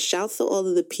entrepreneurs, shouts to all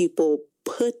of the people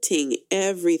putting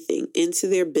everything into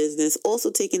their business,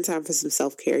 also taking time for some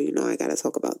self-care. You know, I got to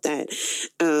talk about that.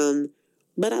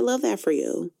 But I love that for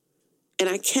you. And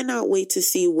I cannot wait to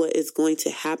see what is going to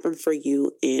happen for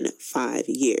you in 5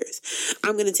 years.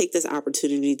 I'm going to take this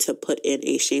opportunity to put in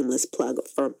a shameless plug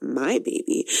for my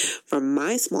baby, for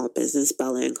my small business,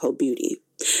 Bella & Co Beauty.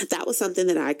 That was something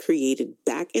that I created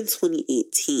back in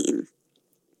 2018.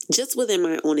 Just within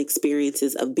my own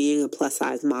experiences of being a plus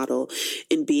size model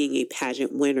and being a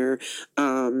pageant winner,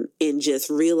 and just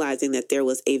realizing that there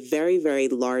was a very, very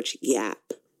large gap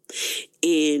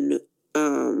in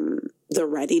the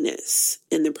readiness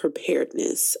and the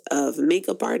preparedness of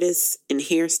makeup artists and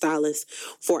hairstylists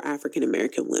for African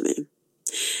American women.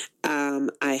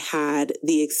 I had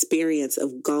the experience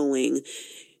of going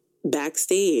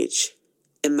backstage,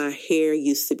 and my hair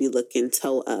used to be looking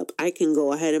toe up. I can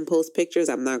go ahead and post pictures.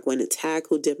 I'm not going to tag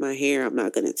who did my hair. I'm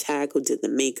not going to tag who did the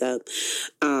makeup,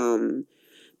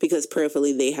 because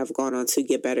prayerfully they have gone on to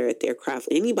get better at their craft.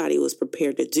 Anybody was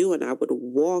prepared to do, and I would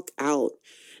walk out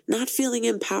not feeling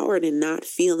empowered and not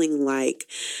feeling like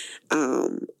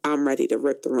I'm ready to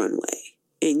rip the runway.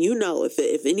 And you know, if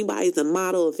anybody's a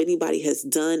model, if anybody has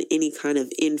done any kind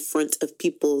of in front of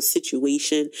people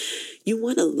situation, you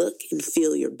want to look and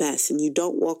feel your best. And you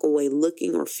don't walk away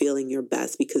looking or feeling your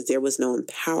best because there was no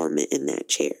empowerment in that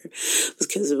chair.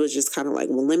 Because it was just kind of like,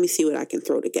 well, let me see what I can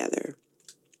throw together.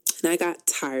 And I got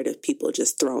tired of people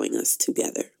just throwing us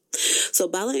together. So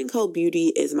Bella & Co Beauty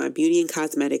is my beauty and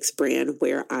cosmetics brand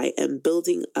where I am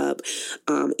building up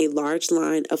a large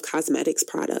line of cosmetics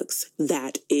products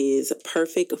that is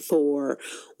perfect for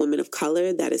women of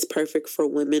color, that is perfect for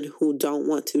women who don't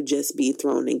want to just be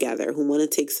thrown together, who want to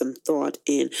take some thought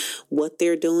in what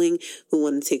they're doing, who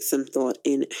want to take some thought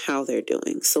in how they're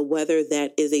doing. So whether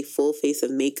that is a full face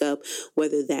of makeup,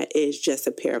 whether that is just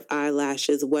a pair of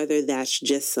eyelashes, whether that's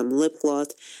just some lip gloss,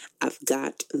 I've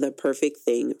got the perfect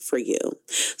thing for you.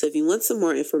 So if you want some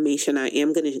more information, I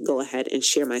am going to go ahead and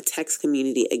share my text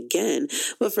community again.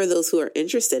 But for those who are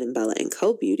interested in Bella &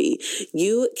 Co Beauty,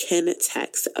 you can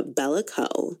text Bella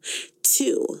Co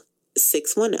to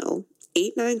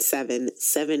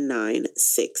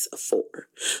 610-897-7964.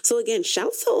 So again,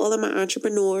 shouts to all of my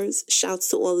entrepreneurs, shouts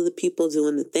to all of the people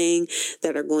doing the thing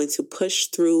that are going to push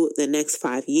through the next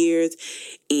 5 years,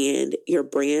 and your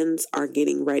brands are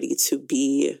getting ready to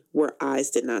be where eyes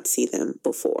did not see them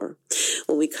before.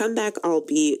 When we come back, I'll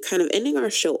be kind of ending our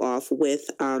show off with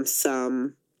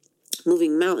some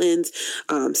moving mountains,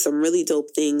 some really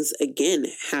dope things, again,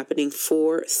 happening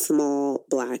for small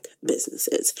Black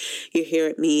businesses. You're here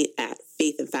at me at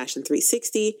Faith and Fashion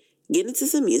 360. Get into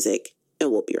some music, and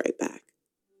we'll be right back.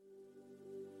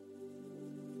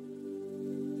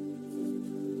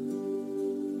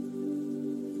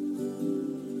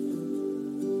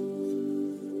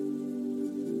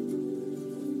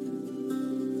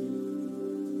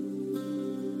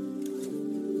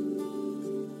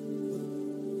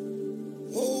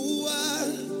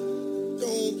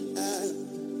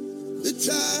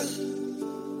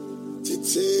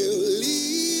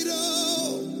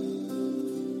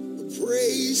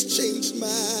 Changed my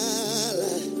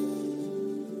life.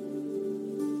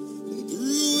 And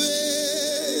through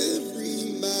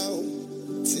every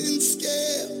mountain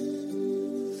scale,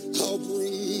 I'll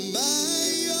bring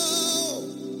my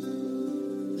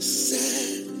own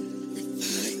sacrifice,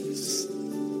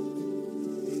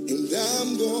 and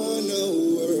I'm gonna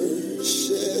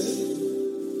worship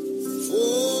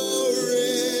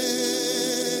forever.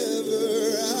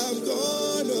 I'm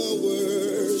gonna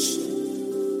worship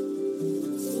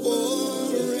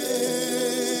forevermore.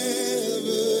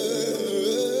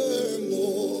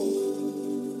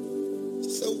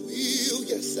 So will,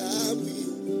 yes I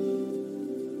will.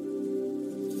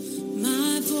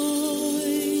 My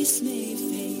voice may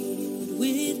fade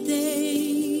with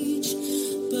age,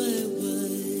 but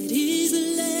what is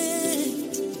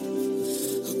left,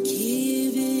 I'll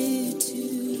give it to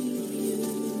you.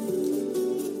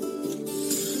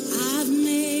 I've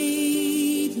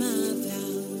made my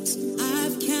vows,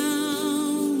 I've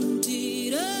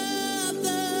counted up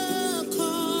the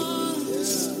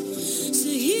cost. So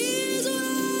here's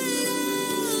what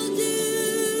I'll do.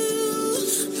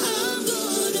 I'm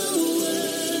gonna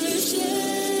worship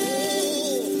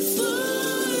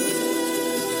forever.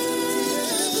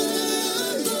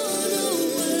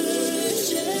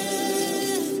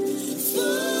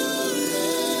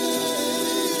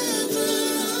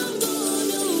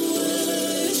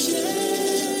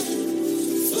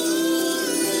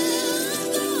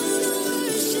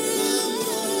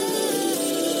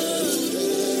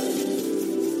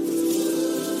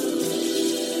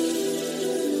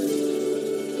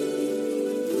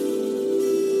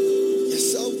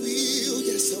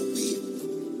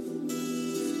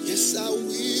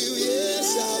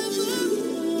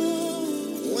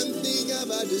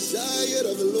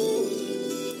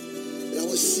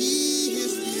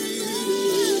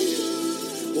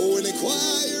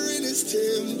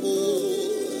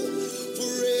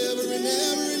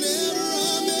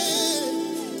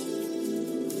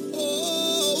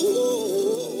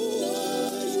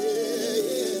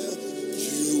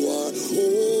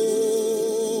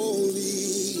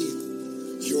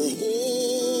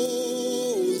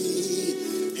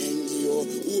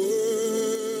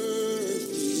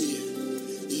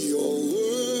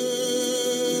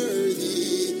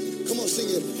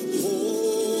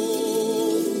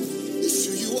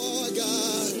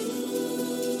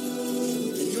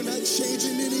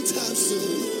 changing anytime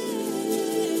soon.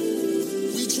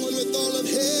 We join with all of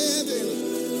heaven.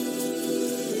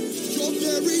 Your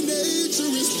very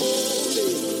nature is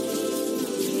holy.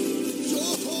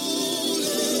 You're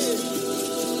holy.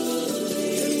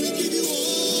 And we give you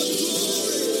all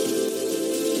glory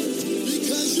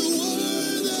because you're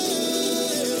worthy.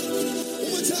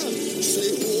 One more time.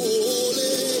 Say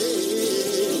holy.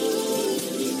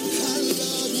 I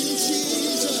love you,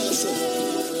 Jesus.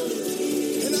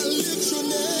 And I lift your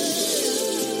name.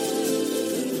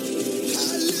 I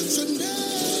lift your name.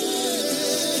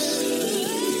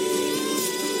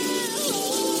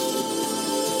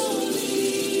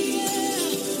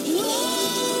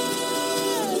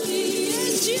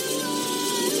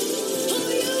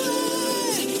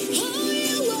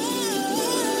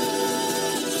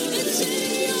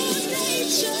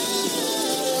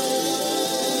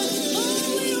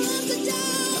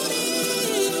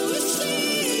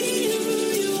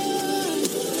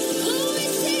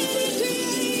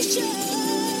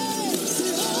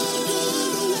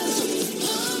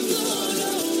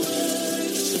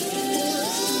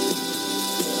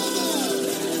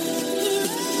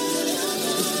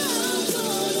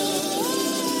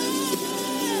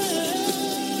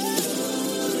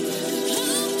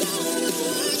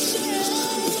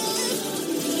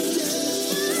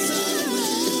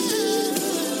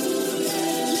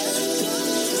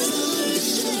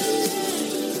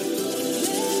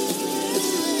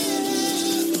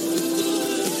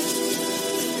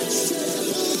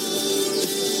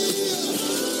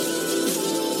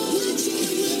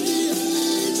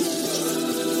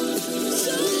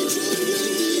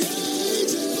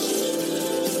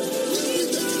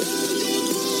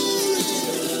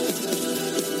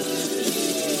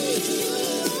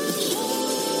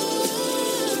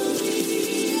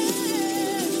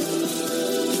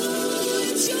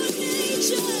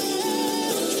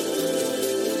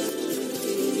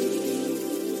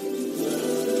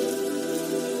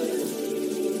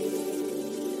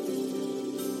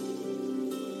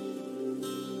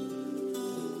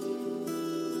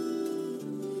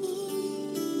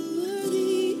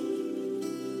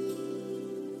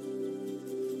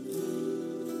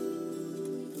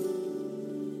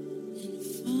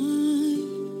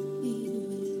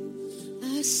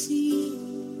 I see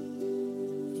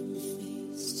him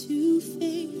face to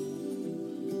face,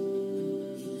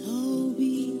 and I'll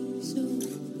be so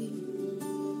clear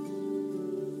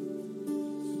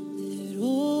that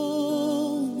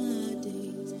all my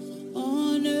days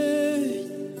on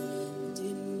earth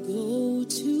didn't go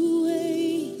to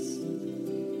waste,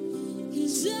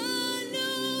 'cause I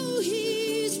know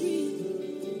he's real,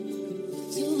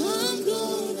 so I'm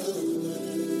gonna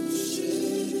worship.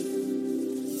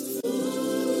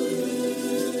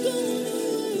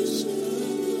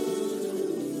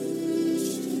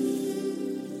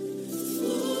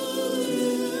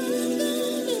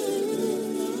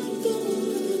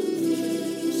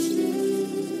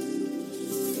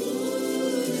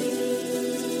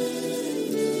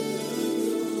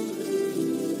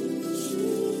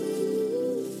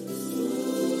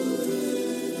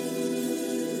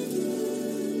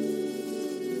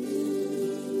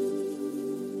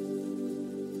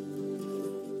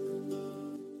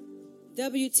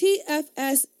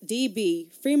 WTFSDB,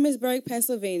 Freemansburg,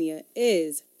 Pennsylvania,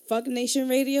 is Funk Nation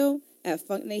Radio at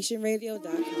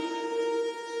funknationradio.com.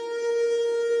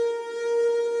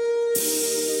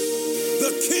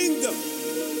 The kingdom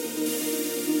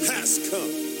has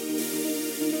come.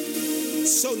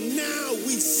 So now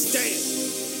we stand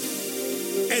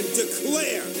and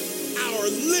declare our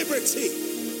liberty.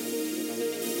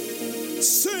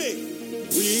 Sing.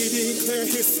 We declare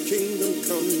his kingdom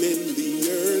come in the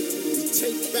earth. We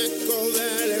take back all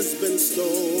that has been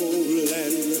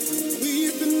stolen.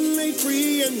 We've been made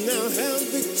free and now have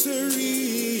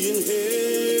victory in him.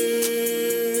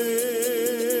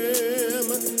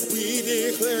 We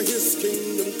declare his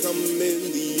kingdom come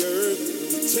in the earth.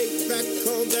 We take back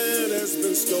all that has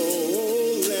been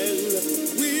stolen.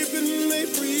 We've been made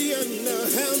free and now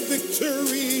have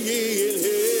victory in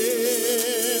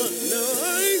him. Now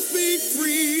I speak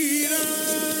freedom.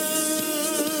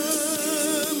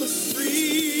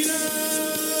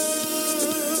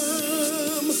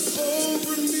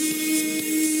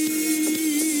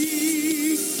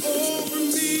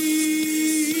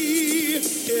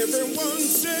 Everyone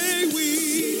say we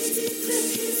declare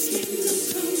his kingdom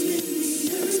come in the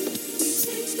earth. We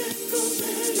take back all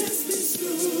that has been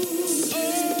stolen.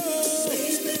 Oh,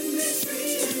 we've been made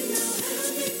free and now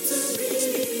have victory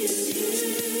in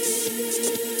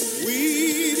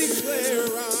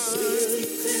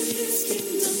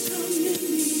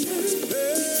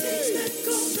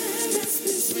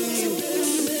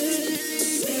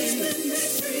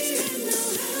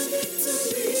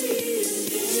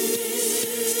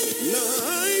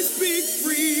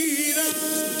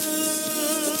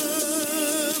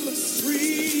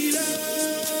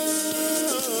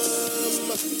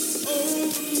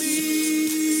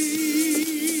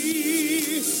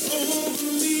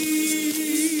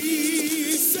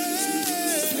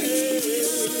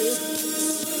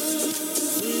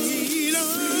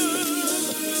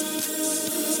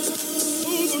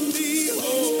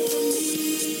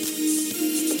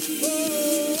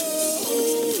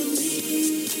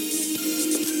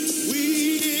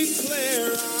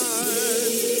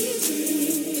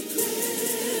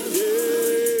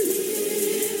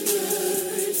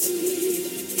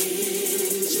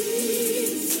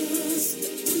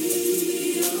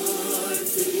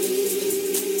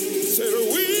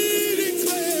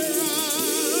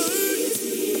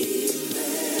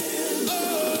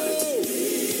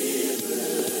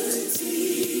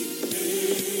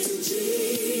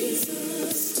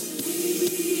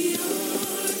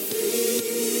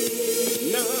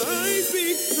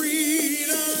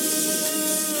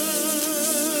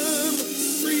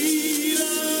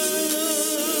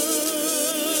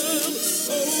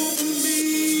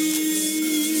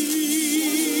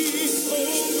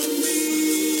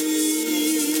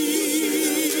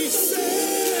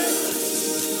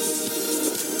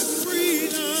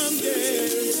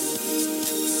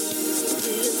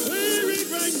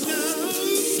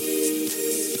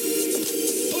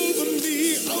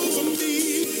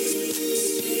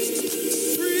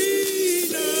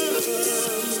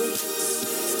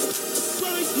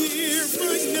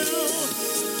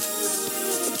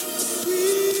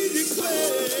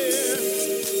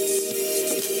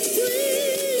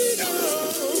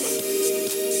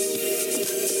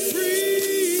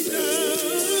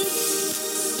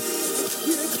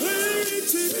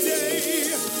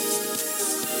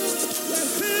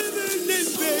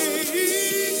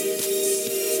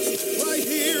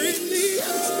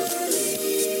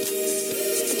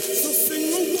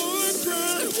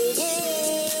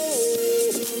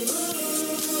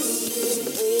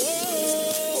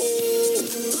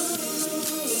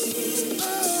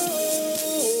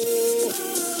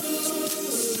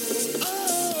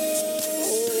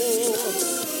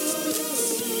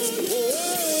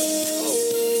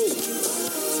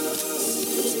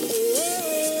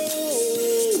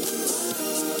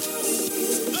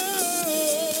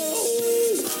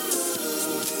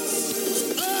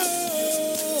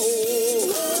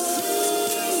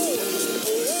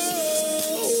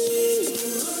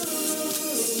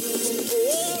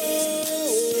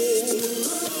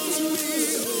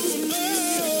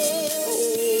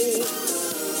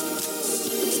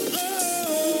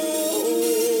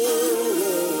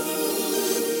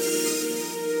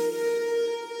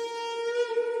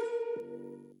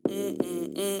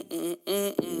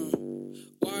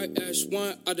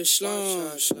one of the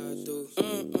slums.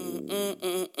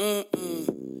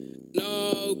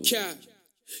 No cap.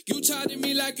 You talk to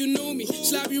me like you knew me.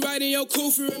 Slap you right in your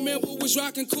kufi. Remember was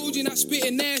rockin' Coogee, not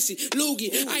spittin' nasty.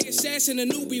 Loogie, I assassin a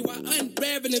newbie while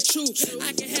unraveling the truth.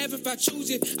 I can have if I choose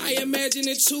it. I imagine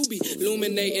it to be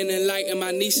illuminating and lighting.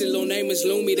 My niece's little name is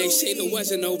Loomy. They say there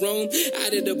wasn't no room.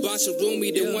 Out of the boss of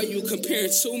Roomy, the one you comparing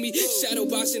to me. Shadow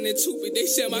bossing and Toopy. They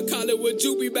said my collar was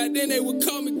Joopy. Back then they would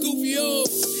call me Goofy. Oh,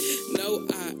 no,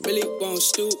 I really won't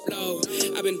stoop low.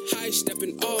 I've been high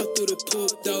stepping all through the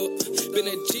poop though. Been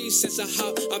a G since I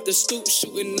hopped off the stoop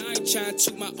shooting. I ain't trying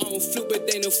to my own flute, but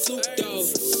they no fluke though.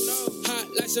 Hot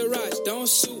like Sriracha, don't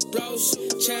suit bros.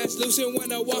 Translucent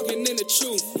when I'm walking in the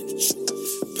truth.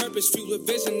 Purpose fused with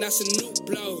vision, that's a new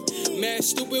blow. Mad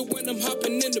stupid when I'm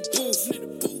hopping in the booth.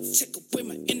 Check away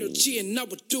my energy and I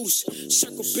reduce.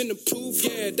 Circle been approved,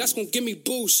 yeah, that's gonna give me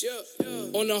boost.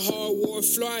 On the hardwood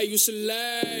floor I used to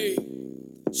lay.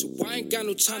 So I ain't got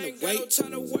no time to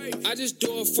wait. I just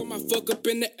do it for my fuck up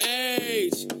in the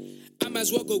age. I might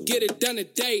as well go get it done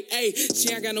today. Ayy,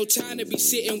 see, I got no time to be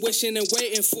sitting, wishing and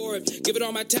waiting for it. Give it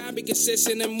all my time, be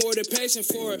consistent and more than patient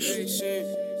for it.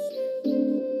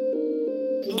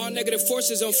 All negative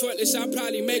forces on frontless, I'll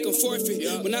probably make them forfeit.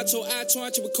 When I told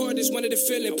I-Twan to record this, wanted to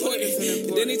feel important.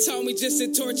 And then he told me just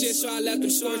to torch it, so I left him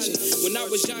scorching. When I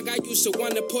was young, I used to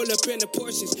want to pull up in the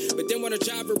Porsches, but then want to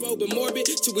drive a road but morbid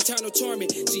to eternal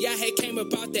torment. See, I had came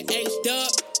about the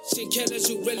H-dub. Seen killers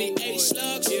who really ate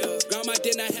slugs. Grandma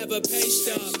did not have a pay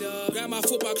stub. Grandma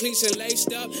football cleats and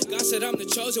laced up. God said I'm the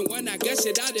chosen one. I guess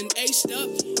it I done aced up.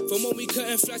 From when we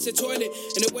couldn't flush the toilet,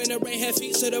 and the winter rain had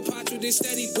feet, so the pot through this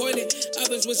steady boiling.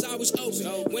 Ovens was always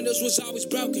open, windows was always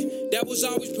broken. That was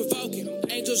always provoking.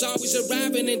 Angels always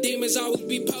arriving and demons always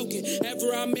be poking.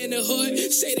 Ever I'm in the hood,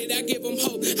 say that I give them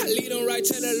hope. I lead them right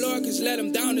to the Lord, cause let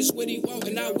him down is what he want,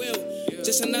 and I will.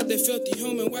 Just another filthy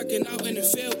human working out in the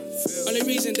field. Only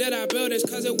reason that I build is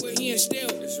cause of what he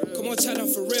instilled. Come on, tell him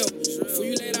for real. Before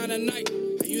you lay down at night,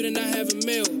 and you did not have a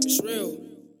meal. It's real.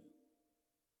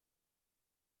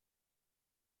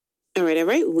 All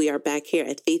right. We are back here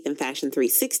at Faith and Fashion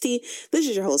 360. This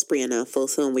is your host, Brianna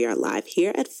Fosu, and we are live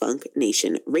here at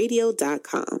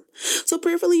FunkNationRadio.com. So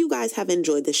prayerfully, you guys have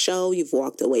enjoyed the show. You've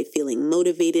walked away feeling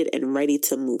motivated and ready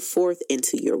to move forth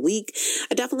into your week.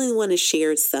 I definitely want to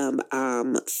share some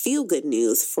feel-good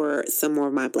news for some more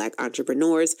of my Black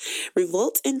entrepreneurs.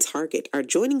 Revolt and Target are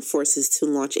joining forces to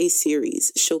launch a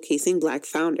series showcasing Black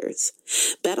founders.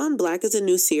 Bet on Black is a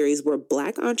new series where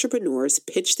Black entrepreneurs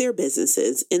pitch their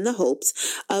businesses in the hopes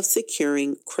of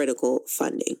securing critical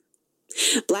funding.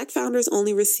 Black founders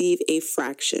only receive a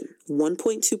fraction,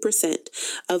 1.2%,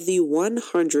 of the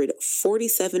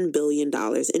 $147 billion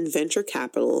in venture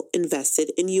capital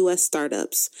invested in U.S.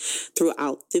 startups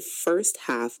throughout the first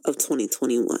half of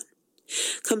 2021.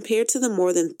 Compared to the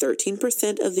more than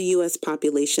 13% of the U.S.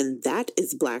 population that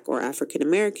is Black or African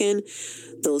American,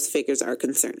 those figures are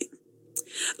concerning.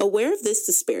 Aware of this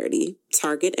disparity,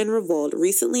 Target and Revolt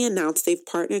recently announced they've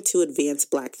partnered to advance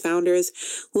Black founders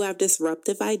who have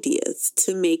disruptive ideas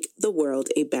to make the world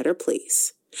a better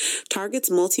place. Target's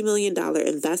multi-million-dollar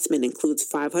investment includes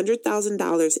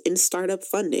 $500,000 in startup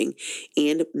funding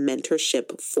and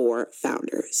mentorship for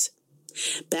founders.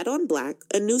 Bet on Black,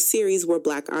 a new series where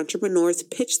Black entrepreneurs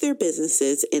pitch their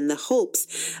businesses in the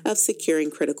hopes of securing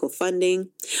critical funding,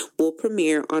 will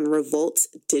premiere on Revolt's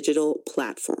digital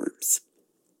platforms.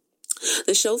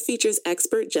 The show features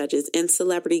expert judges and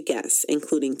celebrity guests,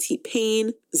 including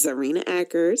T-Pain, Zarina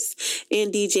Akers,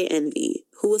 and DJ Envy,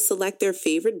 who will select their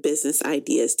favorite business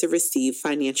ideas to receive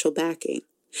financial backing.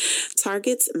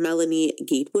 Target's Melanie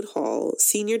Gatewood Hall,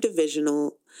 Senior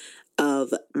Divisional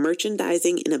of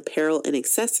Merchandising and Apparel and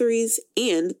Accessories,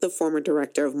 and the former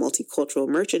Director of Multicultural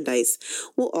Merchandise,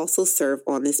 will also serve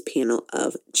on this panel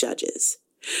of judges.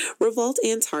 Revolt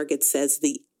and Target says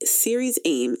the series'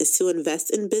 aim is to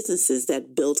invest in businesses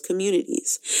that build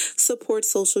communities, support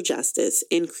social justice,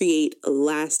 and create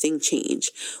lasting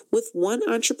change, with one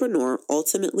entrepreneur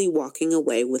ultimately walking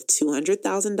away with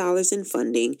 $200,000 in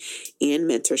funding and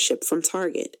mentorship from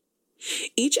Target.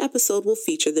 Each episode will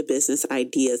feature the business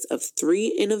ideas of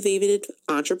 3 innovative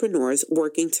entrepreneurs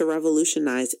working to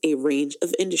revolutionize a range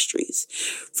of industries,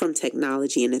 from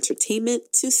technology and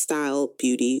entertainment to style,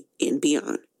 beauty, and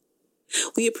beyond.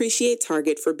 We appreciate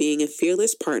Target for being a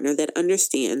fearless partner that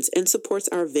understands and supports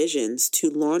our visions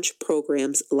to launch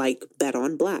programs like Bet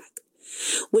on Black,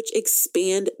 which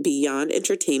expand beyond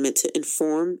entertainment to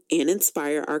inform and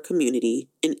inspire our community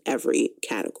in every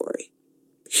category.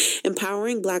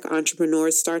 Empowering Black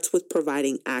entrepreneurs starts with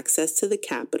providing access to the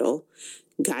capital,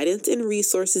 guidance and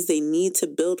resources they need to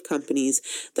build companies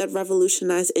that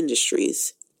revolutionize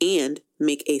industries and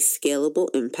make a scalable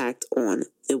impact on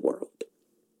the world.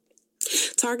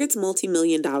 Target's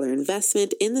multi-million-dollar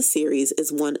investment in the series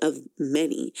is one of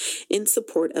many in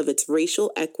support of its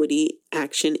racial equity,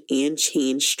 action, and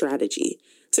change strategy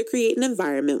to create an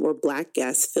environment where Black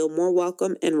guests feel more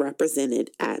welcome and represented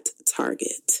at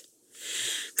Target.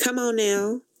 Come on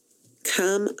now.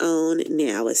 Come on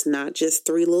now. It's not just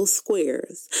 3 little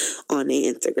squares on the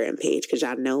Instagram page, because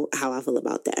y'all know how I feel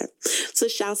about that. So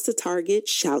shouts to Target,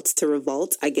 shouts to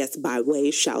Revolt, I guess by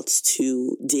way, shouts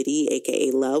to Diddy,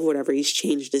 aka Love, whatever he's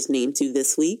changed his name to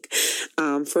this week,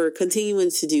 for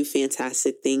continuing to do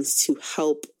fantastic things to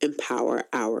help empower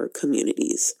our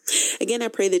communities. Again, I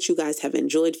pray that you guys have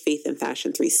enjoyed Faith and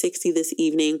Fashion 360 this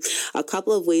evening. A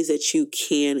couple of ways that you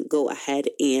can go ahead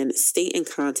and stay in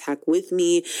contact with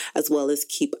me, as well as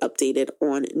keep updated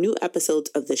on new episodes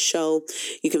of the show.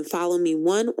 You can follow me,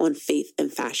 one, on Faith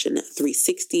and Fashion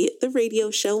 360, the radio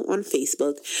show on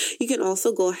Facebook. You can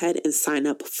also go ahead and sign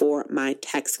up for my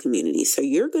text community. So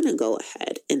you're going to go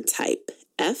ahead and type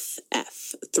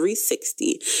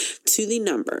FF360 to the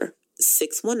number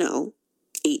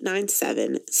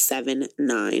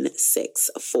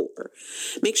 610-897-7964.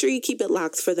 Make sure you keep it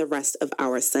locked for the rest of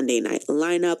our Sunday night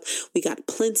lineup. We got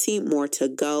plenty more to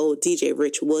go. DJ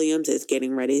Rich Williams is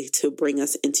getting ready to bring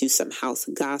us into some house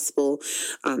gospel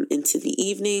into the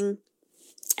evening.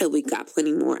 And we got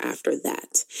plenty more after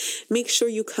that. Make sure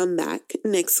you come back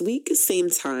next week,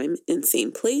 same time and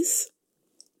same place.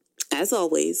 As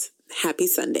always, happy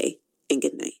Sunday and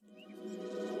good night.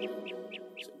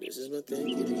 This is my thank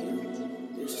you to you.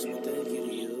 This is my thank you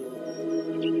to you.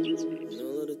 And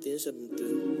all of the things I've been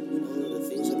through. All of the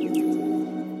things I've been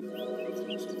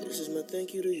through. So this is my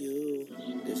thank you to you.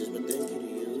 This is my thank you to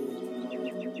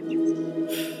you.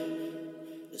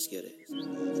 Let's get it.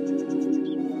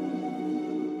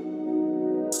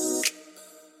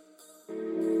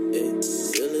 Hey,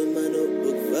 feeling my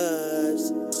notebook vibes.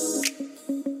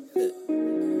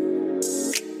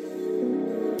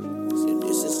 So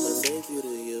this is my thank you to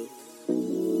you.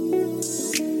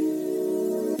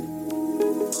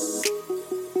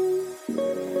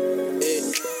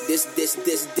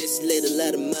 This little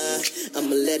light of mine,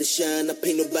 I'ma let it shine, I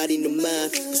pay nobody no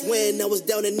mind. Cause when I was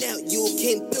down and out, you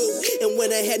came through. And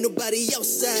when I had nobody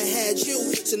else, I had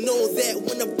you. So know that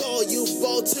when I ball, you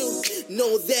ball too.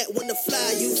 Know that when I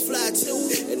fly, you fly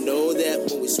too. And know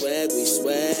that when we swag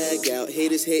out.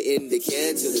 Haters hating, they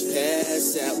can't till they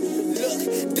pass out.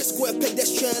 Look, this square peg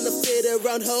that's trying to fit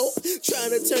around hope.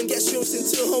 Trying to turn gas rooms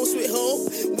into home sweet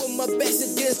home. When my back's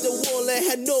against the wall, I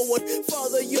had no one.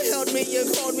 Father, you held me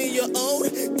and called me your own.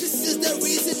 This is the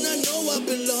reason I know I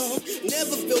belong.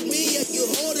 Never feel me yet you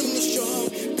holding me strong.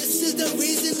 This is the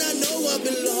reason I know I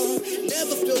belong.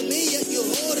 Never feel me yet you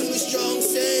holding me strong.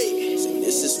 Say, so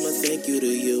this is my thank you to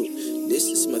you. This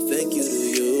is my thank you to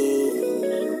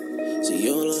you.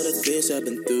 See all of the things I've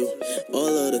been through. All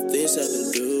of the things I've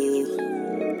been through.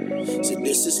 See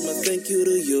this is my thank you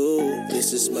to you.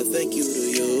 This is my thank you to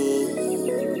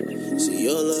you. See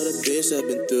all of the things I've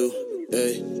been through.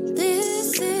 Hey.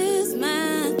 This is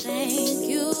my thank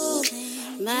you,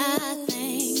 my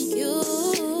thank you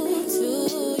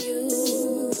to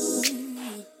you.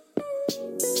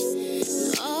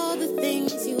 And all the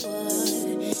things you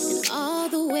are, and all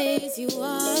the ways you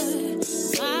are.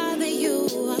 Father, you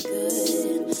are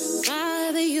good.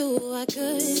 Father, you are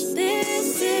good.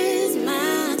 This is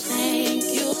my thank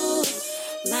you,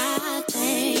 my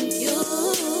thank you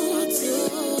to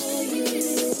you.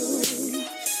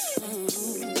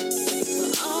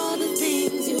 All the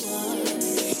things you are,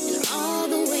 and all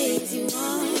the ways you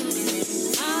are.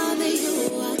 Father,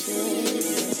 you are good.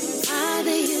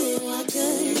 Father, you are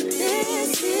good.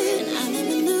 This is, and I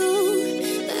never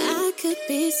knew that I could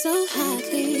be so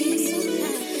happy.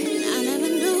 And I never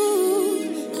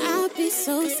knew I'd be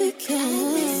so secure.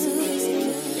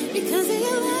 Because of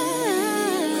your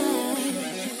love.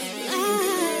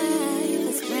 Life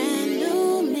has brand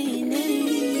new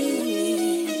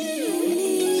meaning.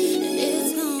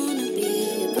 It's gonna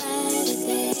be a brighter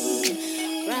day,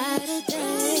 brighter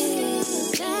day,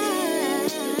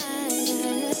 brighter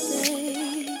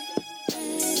day.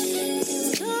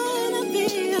 It's gonna be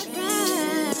a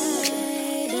brighter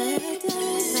day,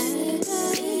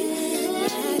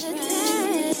 brighter day.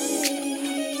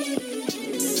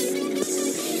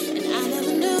 And I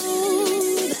never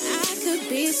knew that I could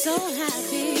be so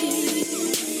happy.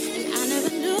 And I never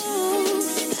knew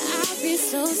that I'd be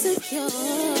so secure.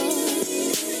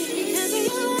 Because of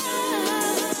your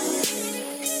love,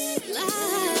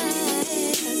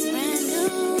 life has brand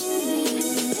new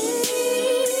meaning.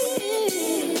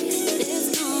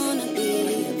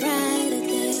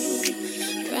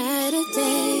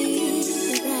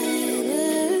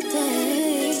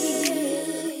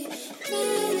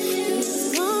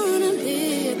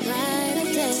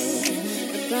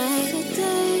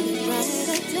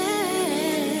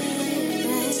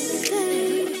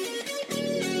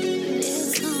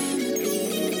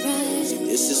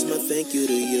 This is my thank you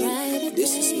to you.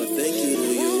 This is my thank you to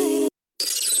you.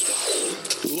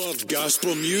 Love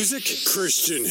gospel music? Christian